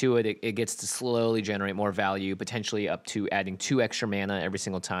counters to it. It gets to slowly generate more value, potentially up to adding 2 extra mana every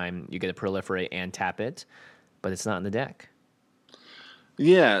single time you get to Proliferate and tap it, but it's not in the deck.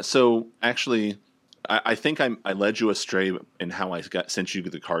 Yeah, so actually, I think I led you astray in how I sent you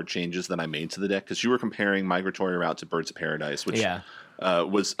the card changes that I made to the deck, because you were comparing Migratory Route to Birds of Paradise, which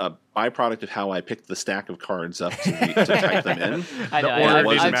was a byproduct of how I picked the stack of cards up to type them in. I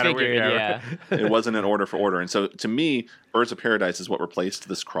figured. It wasn't an order for order. And so to me, Birds of Paradise is what reproliferate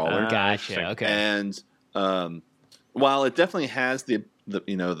this crawler. Gotcha, okay. And while it definitely has the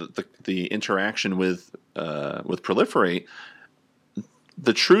interaction with Proliferate,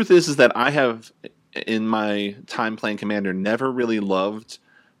 the truth is that I have, in my time playing Commander, never really loved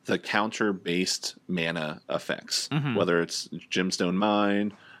the counter-based mana effects, whether it's Gemstone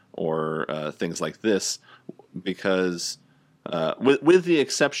Mine or things like this, because with the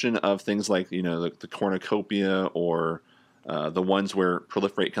exception of things like the Cornucopia or the ones where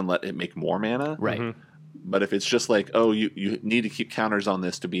Proliferate can let it make more mana, right? But if it's just like, oh, you need to keep counters on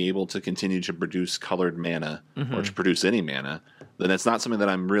this to be able to continue to produce colored mana or to produce any mana, then it's not something that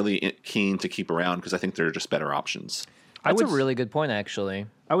I'm really keen to keep around, because I think there are just better options. That's a really good point, actually.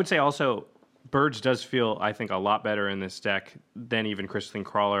 I would say also, Birds does feel, I think, a lot better in this deck than even Crystalline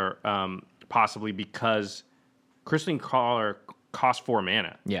Crawler, possibly because Crystalline Crawler costs 4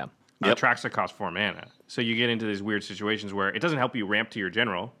 mana. Yeah. Atraxa costs 4 mana. So you get into these weird situations where it doesn't help you ramp to your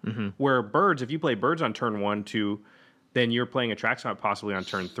general. Where Birds, if you play Birds on turn 1, 2, then you're playing Atraxa possibly on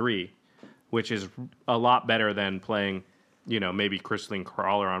turn 3, which is a lot better than playing, maybe Crystalline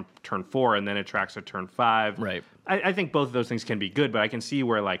Crawler on turn 4 and then Atraxa turn 5. Right. I think both of those things can be good, but I can see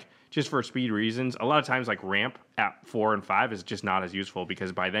where, like, just for speed reasons, a lot of times, like, ramp at 4 and 5 is just not as useful,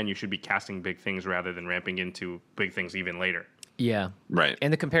 because by then you should be casting big things rather than ramping into big things even later. Yeah. Right.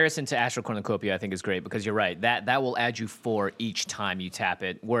 And the comparison to Astral Cornucopia, I think, is great, because you're right. That will add you 4 each time you tap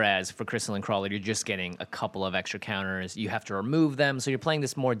it, whereas for Crystalline Crawler, you're just getting a couple of extra counters. You have to remove them, so you're playing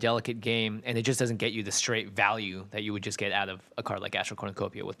this more delicate game, and it just doesn't get you the straight value that you would just get out of a card like Astral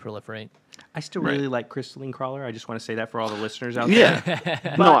Cornucopia with Proliferate. I still really like Crystalline Crawler. I just want to say that for all the listeners out there.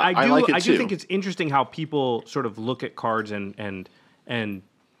 Yeah. But I like it I too. do think it's interesting how people sort of look at cards and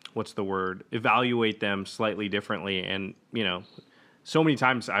what's the word? Evaluate them slightly differently. And, so many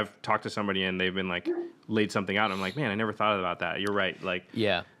times I've talked to somebody and they've been like, laid something out. And I'm like, man, I never thought about that. You're right. Like,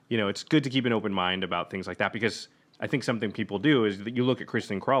 it's good to keep an open mind about things like that, because I think something people do is that you look at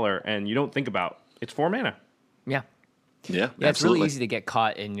Crystalline Crawler and you don't think about it's 4 mana. Yeah. Yeah, it's really easy to get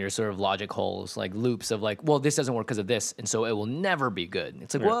caught in your sort of logic holes, like loops of like, well, this doesn't work because of this, and so it will never be good.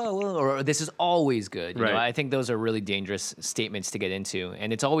 It's like, whoa, or this is always good. You know, I think those are really dangerous statements to get into,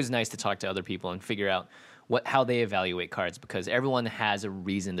 and it's always nice to talk to other people and figure out how they evaluate cards, because everyone has a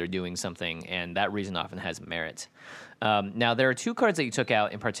reason they're doing something, and that reason often has merit. Now, there are 2 cards that you took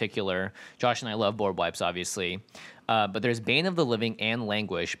out in particular. Josh and I love board wipes, obviously. But there's Bane of the Living and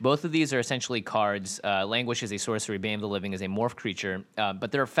Languish. Both of these are essentially cards. Languish is a sorcery. Bane of the Living is a morph creature.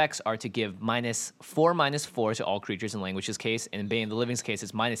 But their effects are to give -4/-4 to all creatures in Languish's case. And in Bane of the Living's case,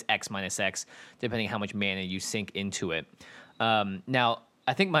 it's -X/-X, depending on how much mana you sink into it. Now,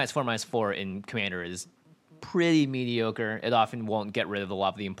 I think -4/-4 in Commander is pretty mediocre. It often won't get rid of a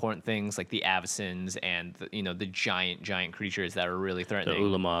lot of the important things, like the Avacins and the giant creatures that are really threatening.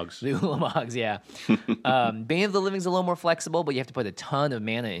 The Ulamogs. The Ulamogs, yeah. Bane of the Living's a little more flexible, but you have to put a ton of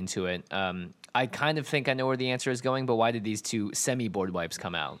mana into it. I kind of think I know where the answer is going, but why did these 2 semi-board wipes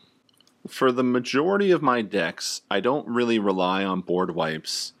come out? For the majority of my decks, I don't really rely on board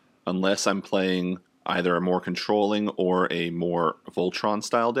wipes unless I'm playing either a more controlling or a more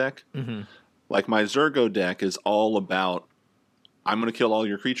Voltron-style deck. Like my Zurgo deck is all about, I'm going to kill all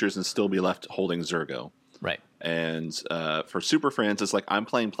your creatures and still be left holding Zurgo. Right. And for Super Friends, it's like, I'm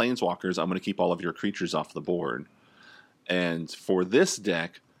playing Planeswalkers, I'm going to keep all of your creatures off the board. And for this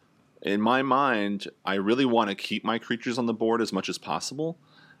deck, in my mind, I really want to keep my creatures on the board as much as possible.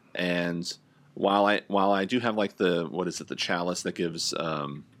 And while I do have like the chalice that gives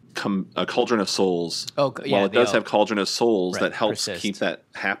a Cauldron of Souls. Oh, yeah, while it does have Cauldron of Souls, that helps persist. keep that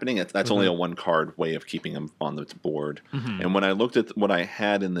happening. That's only a 1-card way of keeping them on the board. And when I looked at what I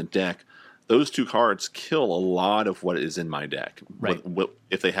had in the deck, those 2 cards kill a lot of what is in my deck. Right.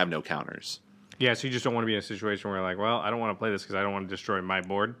 If they have no counters. Yeah, so you just don't want to be in a situation where like, well, I don't want to play this because I don't want to destroy my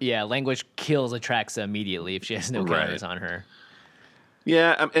board. Yeah, Languish kills Atraxa immediately if she has no counters on her.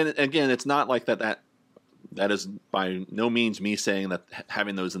 Yeah, and again, it's not like that is by no means me saying that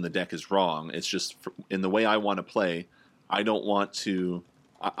having those in the deck is wrong. It's just in the way I want to play, I don't want to...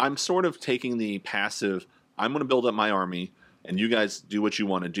 I'm sort of taking the passive, I'm going to build up my army, and you guys do what you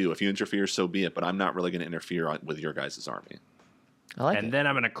want to do. If you interfere, so be it, but I'm not really going to interfere with your guys' army. I like and it. then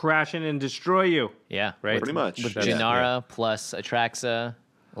I'm going to crash in and destroy you. Yeah. Right? Pretty much. With Yeah. Jinara plus Atraxa,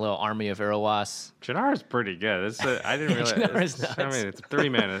 a little army of Irowas. Jinara's pretty good. I didn't realize. Jinara's nuts. I mean, it's 3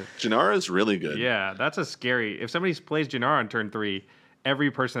 mana. Jinara is really good. Yeah, that's a scary... If somebody plays Jinara on turn 3,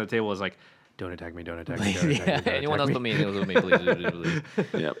 every person at the table is like, don't attack me, don't attack me, don't attack me. Don't Anyone attack else me. but me, anyone else but me, please.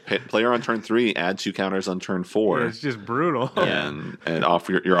 Yeah, player on turn 3, add 2 counters on turn 4, It's just brutal. and off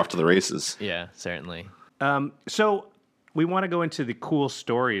you're off to the races. Yeah, certainly. So we want to go into the cool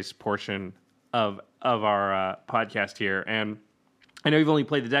stories portion of our podcast here, and I know you've only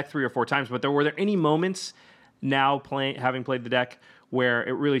played the deck 3 or 4 times, but were there any moments now having played the deck where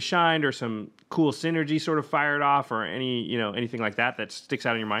it really shined, or some cool synergy sort of fired off, or anything like that sticks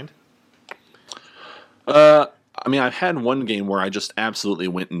out in your mind? I mean, I've had one game where I just absolutely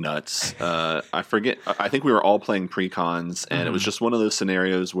went nuts. I forget. I think we were all playing precons, and it was just one of those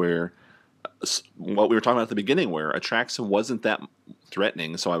scenarios where what we were talking about at the beginning, where Atraxa wasn't that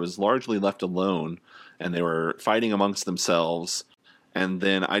threatening, so I was largely left alone, and they were fighting amongst themselves. And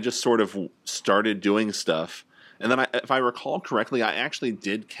then I just sort of started doing stuff. And then, if I recall correctly, I actually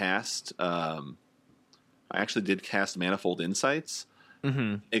did cast Manifold Insights,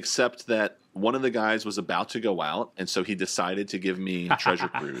 except that one of the guys was about to go out, and so he decided to give me Treasure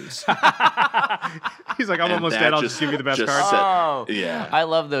Cruise. He's like, I'm And almost that dead. I'll just give you the best card. Yeah, I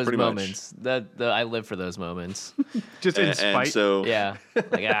love those pretty much. moments. I live for those moments. Just in and spite. so Yeah.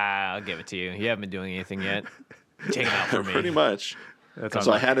 Like, I'll give it to you. You haven't been doing anything yet. Take it out for me. pretty much. That's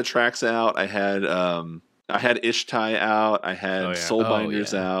So I had Atraxa out. I had Ishtai out. I had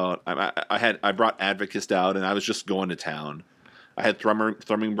Soulbinders out. I brought Advocist out, and I was just going to town. I had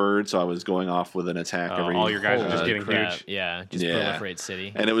Thrumming Bird, so I was going off with an attack every. All your guys are just Holy getting crap. huge. Yeah, just Yeah. proliferate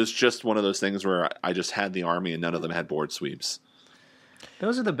city. And it was just one of those things where I just had the army, and none of them had board sweeps.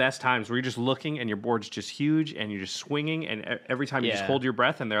 Those are the best times where you're just looking and your board's just huge and you're just swinging, and every time you just hold your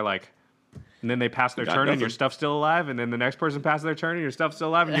breath, and they're like, and then they pass their Got turn and nothing. your stuff's still alive, and then the next person passes their turn and your stuff's still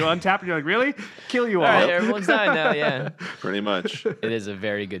alive, and you untap and you're like, really? Kill you all. All right, everyone's dying now. Yeah, Pretty much. it is a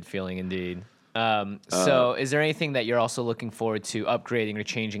very good feeling indeed. So, is there anything that you're also looking forward to upgrading or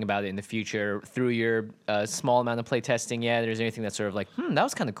changing about it in the future through your small amount of play testing yet? Or is there anything that's sort of like, that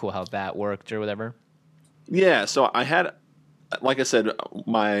was kind of cool how that worked or whatever? Yeah, so I had, like I said,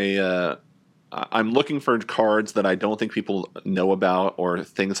 I'm looking for cards that I don't think people know about, or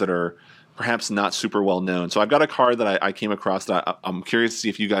things that are perhaps not super well known. So I've got a card that I came across that I'm curious to see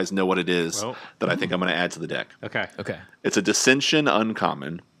if you guys know what it is that I think I'm going to add to the deck. Okay. It's a Dissension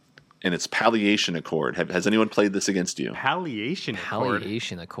uncommon, and it's Palliation Accord. Has anyone played this against you? Palliation Accord.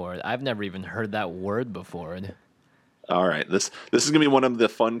 Palliation Accord. I've never even heard that word before. All right, this is going to be one of the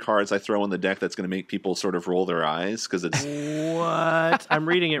fun cards I throw in the deck that's going to make people sort of roll their eyes, because it's What? I'm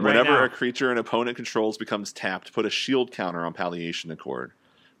reading it right whenever now. a creature an opponent controls becomes tapped, put a shield counter on Palliation Accord.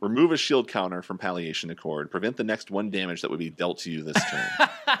 Remove a shield counter from Palliation Accord. Prevent the next 1 damage that would be dealt to you this turn.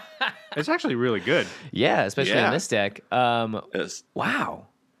 It's actually really good. Yeah, especially Yeah. in this deck. Yes. Wow,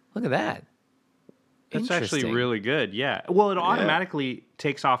 look at that. It's actually Interesting. really good. Yeah. Well, it automatically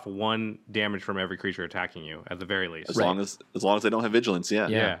takes off 1 damage from every creature attacking you, at the very least. As long as they don't have vigilance, yeah.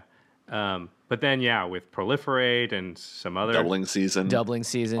 Yeah. But then, with Proliferate and some other Doubling season. Doubling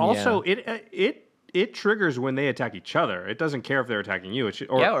season. Also, yeah. it triggers when they attack each other. It doesn't care if they're attacking you.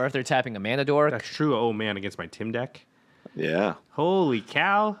 Or if they're tapping a mana dork. That's true. Oh man, against my Tim deck. Yeah. Holy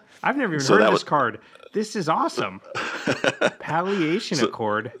cow! I've never even So heard that of this was- card. This is awesome. Palliation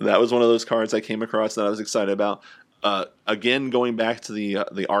Accord. That was one of those cards I came across that I was excited about. Again, going back to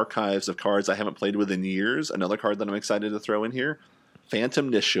the archives of cards I haven't played with in years, another card that I'm excited to throw in here, Phantom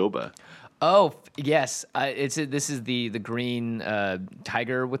Nishoba. Oh yes, this is the green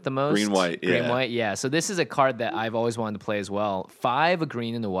tiger with the most Green-white, green yeah. white. Yeah, so this is a card that I've always wanted to play as well. 5 a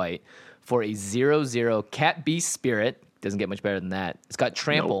green and a white for a 0/0 cat beast spirit Doesn't get much better than that. It's got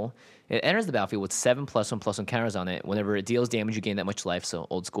Trample. Nope. It enters the battlefield with 7+1/+1 counters on it. Whenever it deals damage, you gain that much life, so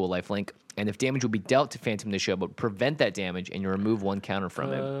old school lifelink. And if damage will be dealt to Phantom Nishoba, prevent that damage, and you remove 1 counter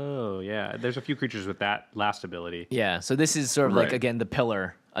from it. Oh, yeah. There's a few creatures with that last ability. Yeah, so this is sort of like, again, the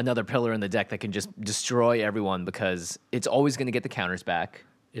pillar, another pillar in the deck that can just destroy everyone because it's always going to get the counters back.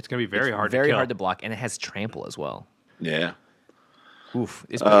 It's going to be very hard very to kill. hard to block, and it has Trample as well. Yeah. Oof.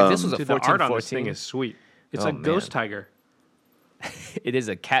 If this was a Dude, 14, the art on 14, this thing is sweet. It's Oh, like Ghost man. Tiger. It is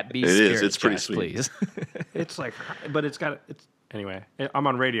a cat beast It is. spirit It's pretty chest, sweet. please. It's like, but it's got, anyway, I'm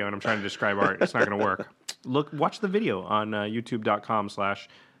on radio and I'm trying to describe art. It's not going to work. Watch the video on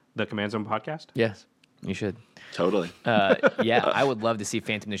youtube.com/the Command Zone podcast. Yes, you should. Totally. Yeah, I would love to see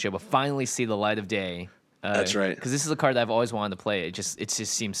Phantom Nishoba finally see the light of day. That's right. Because this is a card that I've always wanted to play. It just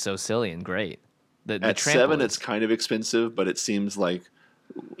seems so silly and great. The At Trample 7, is- it's kind of expensive, but it seems like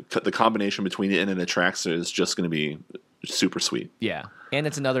the combination between it and an Atraxa is just going to be super sweet. Yeah, and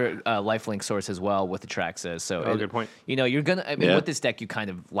it's another lifelink source as well with Atraxa. So, Oh, good point. You know, you're gonna. I mean, Yeah. with this deck, you kind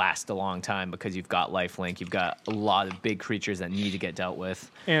of last a long time because you've got lifelink. You've got a lot of big creatures that need to get dealt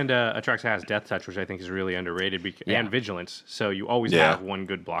with. And Atraxa has Death Touch, which I think is really underrated, Yeah. and Vigilance. So you always Yeah. have one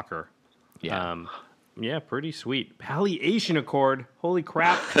good blocker. Yeah. Yeah, pretty sweet. Palliation Accord. Holy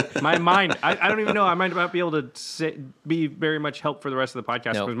crap. My mind. I don't even know. I might not be able to be very much help for the rest of the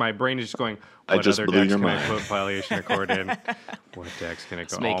podcast Nope. because my brain is just going, I what just other blew decks your can I mind. put Palliation Accord in? What decks can I go?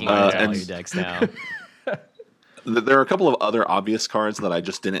 It's making my all decks. your decks now. There are a couple of other obvious cards that I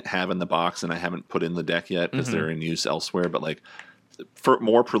just didn't have in the box and I haven't put in the deck yet because they're in use elsewhere. But like for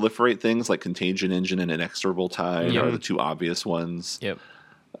more proliferate things like Contagion Engine and Inexorable Tide are the two obvious ones. Yep.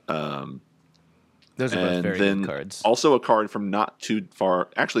 Those are both And very then good cards. also a card from not too far,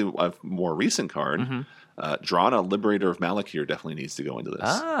 actually a more recent card, Drana, Liberator of Malakir, definitely needs to go into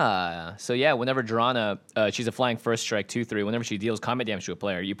this. So yeah, whenever Drana, she's a flying first strike 2/3. Whenever she deals combat damage to a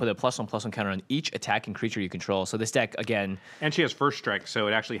player, you put a +1/+1 counter on each attacking creature you control. So this deck again, And she has First Strike, so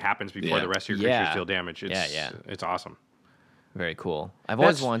it actually happens before Yeah. the rest of your creatures Yeah. deal damage. It's, Yeah. It's awesome. very cool. I've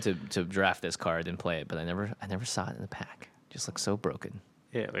always That's- wanted to draft this card and play it, but I never saw it in the pack. Just looks so broken.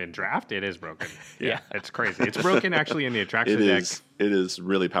 Yeah, in draft, it is broken. Yeah. It's crazy. It's broken actually in the Atraxa It deck. is. It is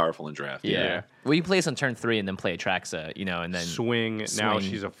really powerful in draft. Yeah. Well, you play this on turn 3 and then play Atraxa, and then Swing. Now swing.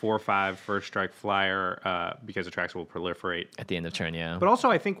 she's a 4/5 first strike flyer because Atraxa will proliferate. at the end of turn, yeah. But also,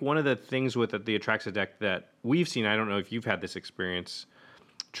 I think one of the things with the Atraxa deck that we've seen, I don't know if you've had this experience,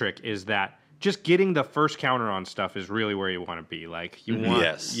 Trick, is that just getting the first counter on stuff is really where you want to be. Like you want,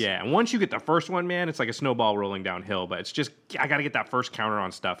 Yes. yeah. And once you get the first one, man, it's like a snowball rolling downhill. But it's just I got to get that first counter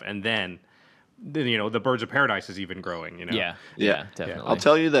on stuff, and then the Birds of Paradise is even growing. Yeah, Yeah. definitely. I'll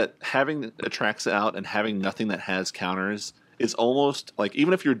tell you that having Atraxa out and having nothing that has counters is almost like,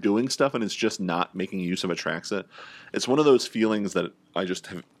 even if you're doing stuff and it's just not making use of Atraxa, it's one of those feelings that I just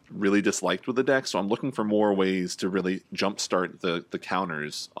have really disliked with the deck. So I'm looking for more ways to really jumpstart the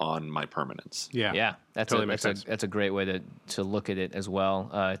counters on my permanents. Yeah, that's totally makes sense. that's a great way to look at it as well.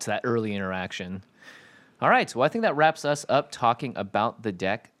 It's that early interaction. All right, well, I think that wraps us up talking about the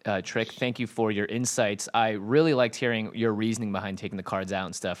deck. Trick, thank you for your insights. I really liked hearing your reasoning behind taking the cards out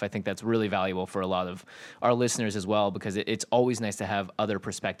and stuff. I think that's really valuable for a lot of our listeners as well, because it's always nice to have other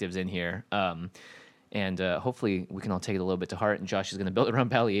perspectives in here. And hopefully we can all take it a little bit to heart, and Josh is going to build around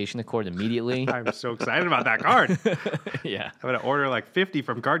Palliation Accord immediately. I'm so excited about that card. Yeah. I'm going to order like 50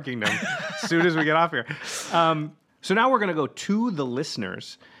 from Card Kingdom as soon as we get off here. So now we're going to go to the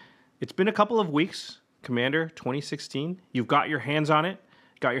listeners. It's been a couple of weeks, Commander 2016. You've got your hands on it,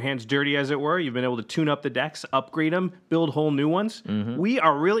 got your hands dirty, as it were. You've been able to tune up the decks, upgrade them, build whole new ones. We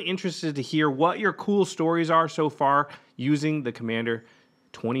are really interested to hear what your cool stories are so far using the Commander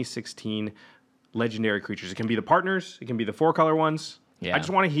 2016 legendary creatures. It can be the partners, it can be the 4-color ones. Yeah. I just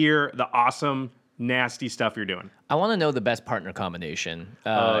want to hear the awesome, nasty stuff you're doing. I want to know the best partner combination.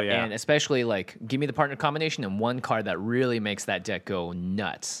 Yeah. And especially, give me the partner combination and one card that really makes that deck go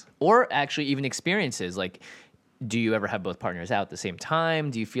nuts. Or actually even experiences. Do you ever have both partners out at the same time?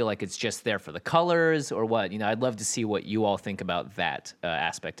 Do you feel like it's just there for the colors or what? I'd love to see what you all think about that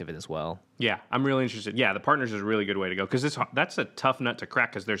aspect of it as well. Yeah, I'm really interested. Yeah, the partners is a really good way to go because that's a tough nut to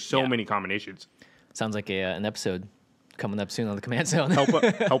crack because there's so many combinations. Sounds like an episode coming up soon on the Command Zone.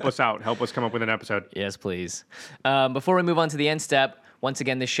 Help us out. Help us come up with an episode. Yes, please. Before we move on to the end step, once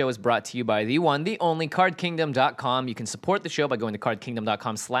again, this show is brought to you by the one, the only, CardKingdom.com. You can support the show by going to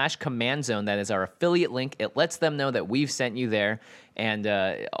CardKingdom.com/CommandZone. That is our affiliate link. It lets them know that we've sent you there. And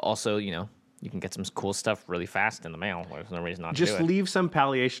also, You can get some cool stuff really fast in the mail. There's no reason not to Just do it. leave some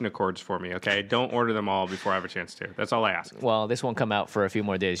palliation accords for me, okay? Don't order them all before I have a chance to. That's all I ask. Well, this won't come out for a few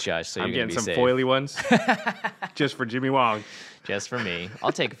more days, Josh, so I'm you're going getting to be some safe. foily ones just for Jimmy Wong. Just for me.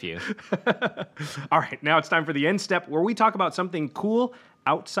 I'll take a few. All right, now it's time for the end step where we talk about something cool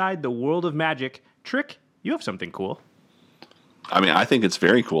outside the world of Magic. Trick, you have something cool. I mean, I think it's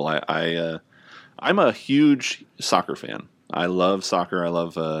very cool. I'm a huge soccer fan. I love soccer. I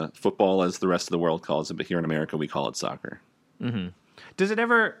love football, as the rest of the world calls it, but here in America, we call it soccer. Mm-hmm. Does it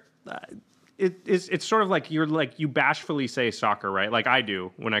ever? It's sort of like you bashfully say soccer, right? Like I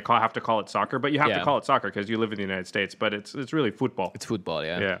do when I have to call it soccer, but you have to call it soccer because you live in the United States. But it's really football. It's football,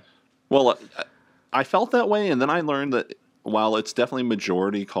 yeah. Yeah. Well, I felt that way, and then I learned that while it's definitely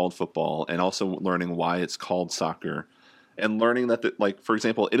majority called football, and also learning why it's called soccer. And learning that, like, for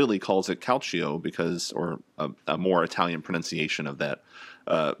example, Italy calls it calcio or a more Italian pronunciation of that,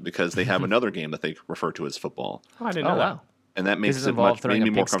 because they have another game that they refer to as football. Oh, I didn't know that. Wow. And that makes it made me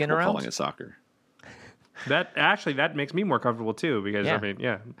more pigskin comfortable around? calling it soccer. That makes me more comfortable too because I mean,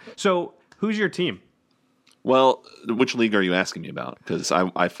 yeah. So who's your team? Well, which league are you asking me about? Because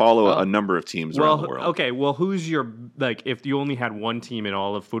I follow a number of teams around the world. Okay, well, who's your, like, if you only had one team in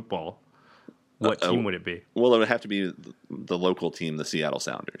all of football, what team would it be? Well, it would have to be the local team, the Seattle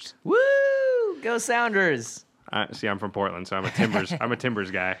Sounders. Woo! Go Sounders! See, I'm from Portland, so I'm a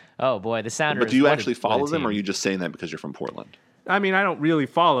Timbers guy. Oh boy, the Sounders. But do you actually what follow a them, or are team. you just saying that because you're from Portland? I mean, I don't really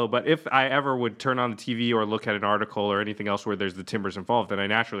follow, but if I ever would turn on the TV or look at an article or anything else where there's the Timbers involved, then I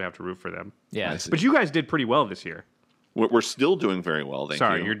naturally have to root for them. Yeah. I see. But you guys did pretty well this year. We're still doing very well, thank you.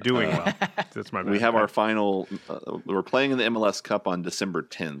 Sorry, you're doing well. That's my bad. We have our final. We're playing in the MLS Cup on December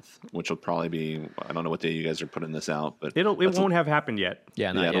 10th, which will probably be. I don't know what day you guys are putting this out, but It won't have happened yet.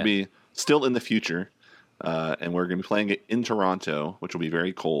 Yeah, not it'll yet. be still in the future, and we're going to be playing it in Toronto, which will be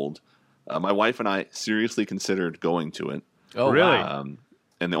very cold. My wife and I seriously considered going to it, Oh, Really? wow.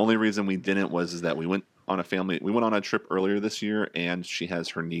 and the only reason we didn't was that we went on a trip earlier this year, and she has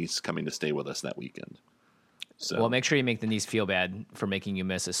her niece coming to stay with us that weekend. So Well, make sure you make the niece feel bad for making you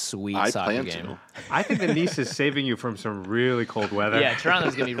miss a sweet I soccer plan game. to. I think the niece is saving you from some really cold weather. Yeah,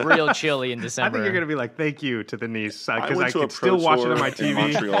 Toronto's going to be real chilly in I December. think you're going to be like, thank you to the niece, I because went I to a could pro still watch it tour on my in TV.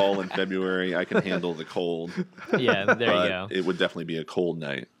 Montreal in February. I can handle the cold. Yeah, there you But go. it would definitely be a cold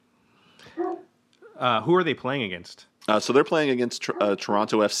night. Who are they playing against? So they're playing against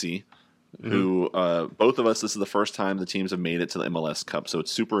Toronto FC, who both of us, this is the first time the teams have made it to the MLS Cup, so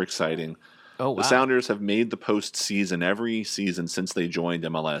it's super exciting. Oh, wow. The Sounders have made the postseason every season since they joined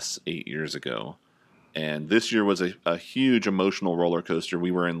MLS 8 years ago. And this year was a huge emotional roller coaster.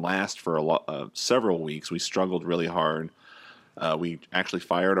 We were in last for several weeks. We struggled really hard. We actually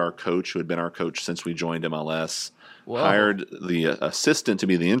fired our coach, who had been our coach since we joined MLS, Whoa. hired the assistant to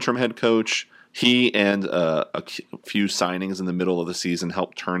be the interim head coach. He and a few signings in the middle of the season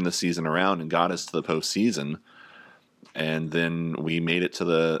helped turn the season around and got us to the postseason. And then we made it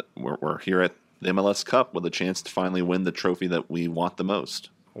to we're here at the MLS Cup with a chance to finally win the trophy that we want the most.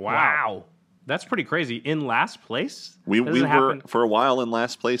 Wow. That's pretty crazy. In last place? We That doesn't were happen- for a while in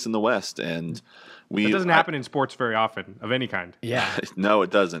last place in the West, and That doesn't happen in sports very often, of any kind. Yeah. No,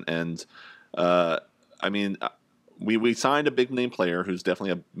 it doesn't. And I mean, we signed a big name player who's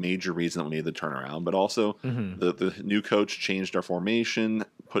definitely a major reason that we made the turnaround. But also, the new coach changed our formation,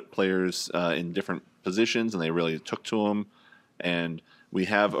 put players in different positions, and they really took to them. And we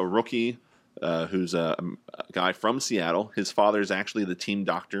have a rookie who's a guy from Seattle. His father is actually the team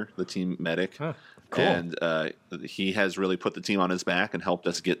doctor, the team medic. Huh. Cool. And he has really put the team on his back and helped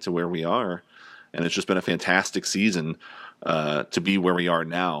us get to where we are. And it's just been a fantastic season to be where we are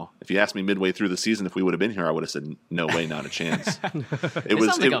now. If you asked me midway through the season if we would have been here, I would have said, no way, not a chance. This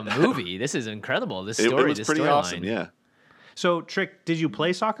sounds like a movie. This is incredible. This story, it was this pretty storyline. awesome, yeah. So, Trick, did you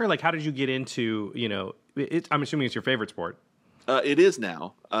play soccer? Like, how did you get into, I'm assuming it's your favorite sport. It is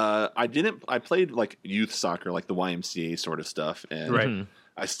now. I played like youth soccer, like the YMCA sort of stuff. And Right.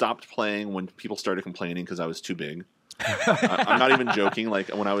 I stopped playing when people started complaining because I was too big. I'm not even joking. Like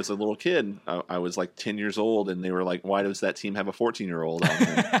when I was a little kid, I was like 10 years old, and they were like, "Why does that team have a 14-year-old on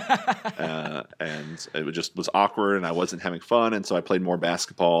there?" And it just was awkward, and I wasn't having fun, and so I played more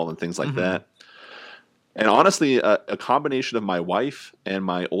basketball and things like that. And honestly, a combination of my wife and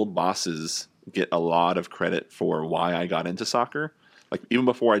my old bosses get a lot of credit for why I got into soccer. Like even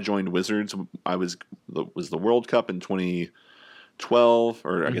before I joined Wizards, I was the World Cup in 2012,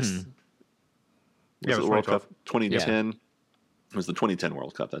 or I guess. Yeah, it was the World 2012. Cup 2010. It was the 2010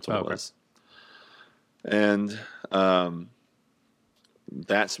 World Cup. That's what Okay. it was. And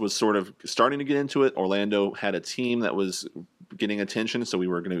that was sort of starting to get into it. Orlando had a team that was getting attention, so we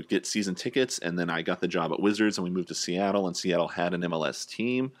were going to get season tickets, and then I got the job at Wizards, and we moved to Seattle, and Seattle had an MLS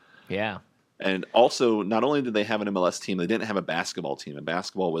team. Yeah. And also, not only did they have an MLS team, they didn't have a basketball team, and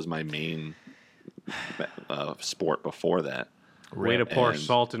basketball was my main sport before that. Way to pour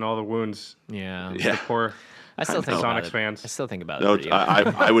salt in all the wounds. Yeah. Yeah. Pour I still think Sonics about it. fans. I still think about No, it.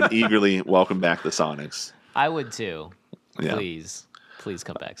 I would eagerly welcome back the Sonics. I would too. Yeah. Please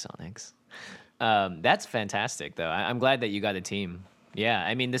come back, Sonics. That's fantastic, though. I'm glad that you got a team. Yeah,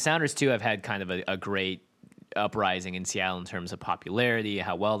 I mean, the Sounders, too, have had kind of a great uprising in Seattle in terms of popularity,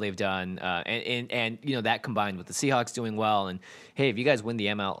 how well they've done, and you know, that combined with the Seahawks doing well. And hey, if you guys win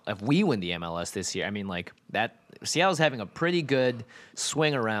if we win the MLS this year, I mean, like that, Seattle's having a pretty good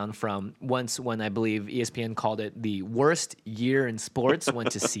swing around from when I believe ESPN called it the worst year in sports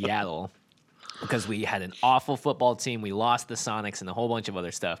went to Seattle. Because we had an awful football team, we lost the Sonics and a whole bunch of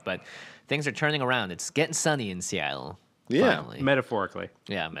other stuff. But things are turning around. It's getting sunny in Seattle. Yeah, finally. Metaphorically.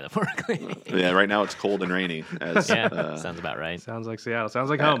 Yeah, metaphorically. Yeah, right now it's cold and rainy. Sounds about right. Sounds like Seattle.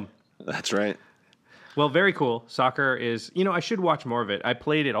 Sounds like home. That's right. Well, very cool. Soccer is, I should watch more of it. I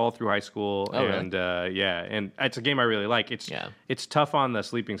played it all through high school, and and it's a game I really like. It's tough on the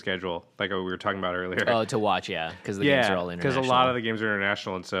sleeping schedule, like we were talking about earlier. Oh, to watch, because the games are all international. Because a lot of the games are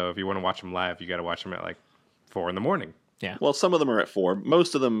international, and so if you want to watch them live, you got to watch them at like 4 a.m. Yeah. Well, some of them are at 4.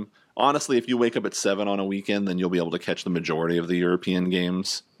 Most of them, honestly, if you wake up at 7 on a weekend, then you'll be able to catch the majority of the European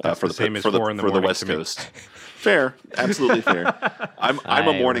games for the West Coast. Fair, absolutely fair. I'm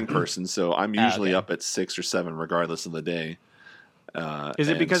a morning person, so I'm usually up at 6 or 7, regardless of the day. Is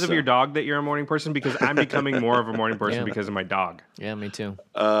it because of your dog that you're a morning person? Because I'm becoming more of a morning person because of my dog. Yeah, me too.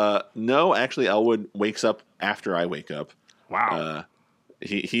 No, actually, Elwood wakes up after I wake up. Wow.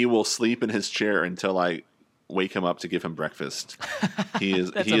 He will sleep in his chair until I wake him up to give him breakfast.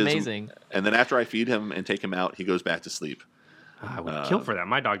 That's amazing. And then after I feed him and take him out, he goes back to sleep. I would kill for that.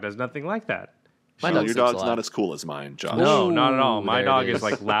 My dog does nothing like that. Your dog's not as cool as mine, Josh. No, not at all. My dog is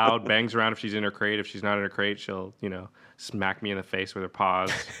like loud, bangs around if she's in her crate. If she's not in her crate, she'll, smack me in the face with her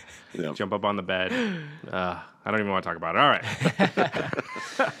paws, jump up on the bed. I don't even want to talk about it. All right.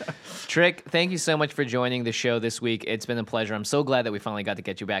 Trick, thank you so much for joining the show this week. It's been a pleasure. I'm so glad that we finally got to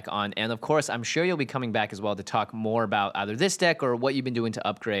get you back on. And of course, I'm sure you'll be coming back as well to talk more about either this deck or what you've been doing to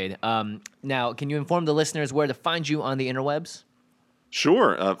upgrade. Now, can you inform the listeners where to find you on the interwebs?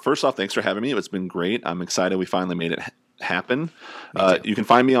 Sure. First off, thanks for having me. It's been great. I'm excited we finally made it happen. You can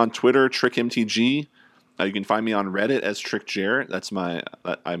find me on Twitter, TrickMTG. You can find me on Reddit as Trick Jarrett.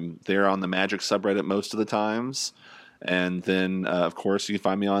 I'm there on the Magic subreddit most of the times. And then, of course, you can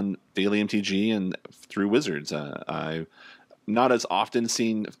find me on Daily MTG and through Wizards. I'm not as often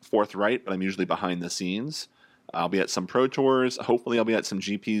seen forthright, but I'm usually behind the scenes. I'll be at some Pro Tours. Hopefully, I'll be at some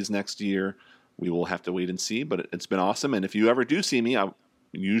GPs next year. We will have to wait and see, but it's been awesome. And if you ever do see me, I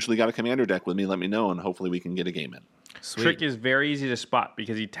usually got a commander deck with me. Let me know, and hopefully we can get a game in. Sweet. Trick is very easy to spot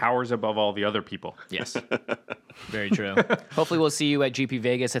because he towers above all the other people. Yes. Very true. Hopefully we'll see you at GP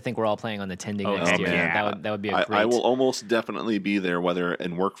Vegas. I think we're all playing on the 10-day next year. Yeah. That would be a great... I will almost definitely be there, whether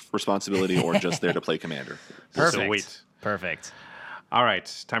in work responsibility or just there to play commander. Perfect. All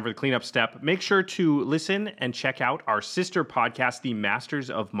right, time for the cleanup step. Make sure to listen and check out our sister podcast, The Masters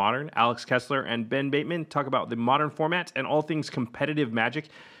of Modern. Alex Kessler and Ben Bateman talk about the modern format and all things competitive Magic.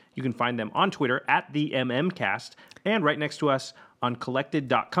 You can find them on Twitter at the MMCast and right next to us on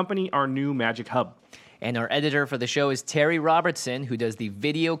collected.company, our new Magic hub. And our editor for the show is Terry Robertson, who does the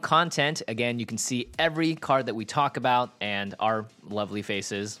video content. Again, you can see every card that we talk about and our lovely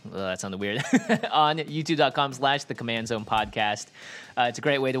faces. That sounded weird. On youtube.com/The Command Zone Podcast. It's a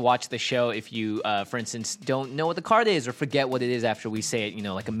great way to watch the show if you, for instance, don't know what the card is or forget what it is after we say it,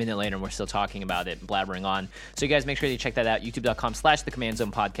 like a minute later and we're still talking about it, blabbering on. So you guys make sure you check that out, youtube.com/The Command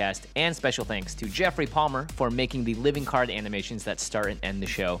Zone Podcast. And special thanks to Jeffrey Palmer for making the living card animations that start and end the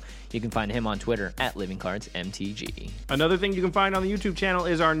show. You can find him on Twitter at LivingCardsMTG. Another thing you can find on the YouTube channel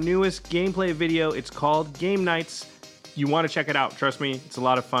is our newest gameplay video. It's called Game Nights. You want to check it out. Trust me, it's a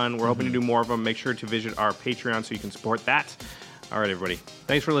lot of fun. We're hoping to do more of them. Make sure to visit our Patreon so you can support that. All right, everybody.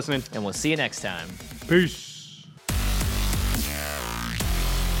 Thanks for listening. And we'll see you next time. Peace.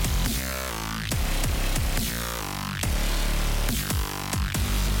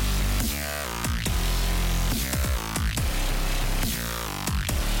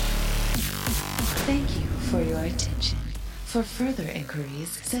 Thank you for your attention. For further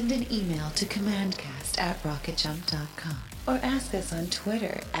inquiries, send an email to commandcast@rocketjump.com or ask us on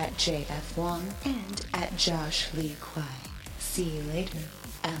Twitter at JFWong and at Josh Lee Kwai. See you later,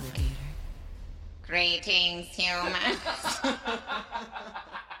 alligator. Greetings, humans.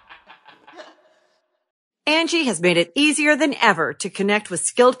 Angie has made it easier than ever to connect with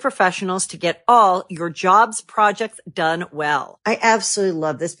skilled professionals to get all your jobs projects done well. I absolutely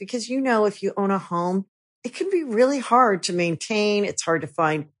love this because, you know, if you own a home, it can be really hard to maintain. It's hard to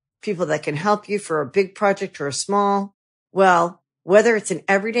find people that can help you for a big project or a small. Well, whether it's in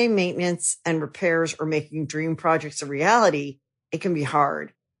everyday maintenance and repairs or making dream projects a reality, it can be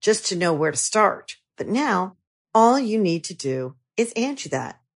hard just to know where to start. But now all you need to do is Angie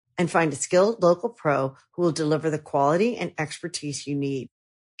that and find a skilled local pro who will deliver the quality and expertise you need.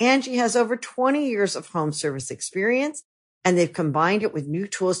 Angie has over 20 years of home service experience, and they've combined it with new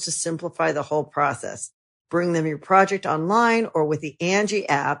tools to simplify the whole process. Bring them your project online or with the Angie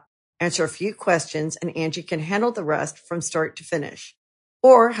app, answer a few questions, and Angie can handle the rest from start to finish.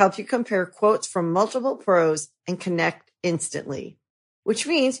 Or help you compare quotes from multiple pros and connect instantly, which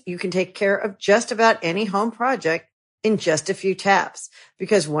means you can take care of just about any home project in just a few taps.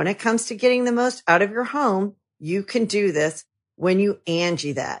 Because when it comes to getting the most out of your home, you can do this when you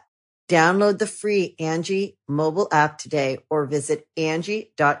Angie that. Download the free Angie mobile app today or visit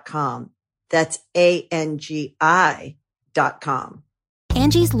Angie.com. That's ANGI.com.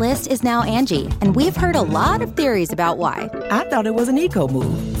 Angie's List is now Angie, and we've heard a lot of theories about why. I thought it was an eco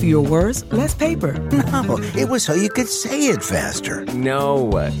move. Fewer words, less paper. No, it was so you could say it faster. No,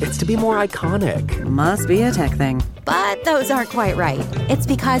 it's to be more iconic. Must be a tech thing. But those aren't quite right. It's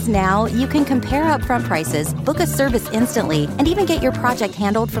because now you can compare upfront prices, book a service instantly, and even get your project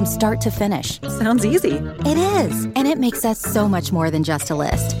handled from start to finish. Sounds easy. It is, and it makes us so much more than just a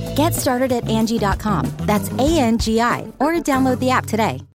list. Get started at Angie.com. That's ANGI, or download the app today.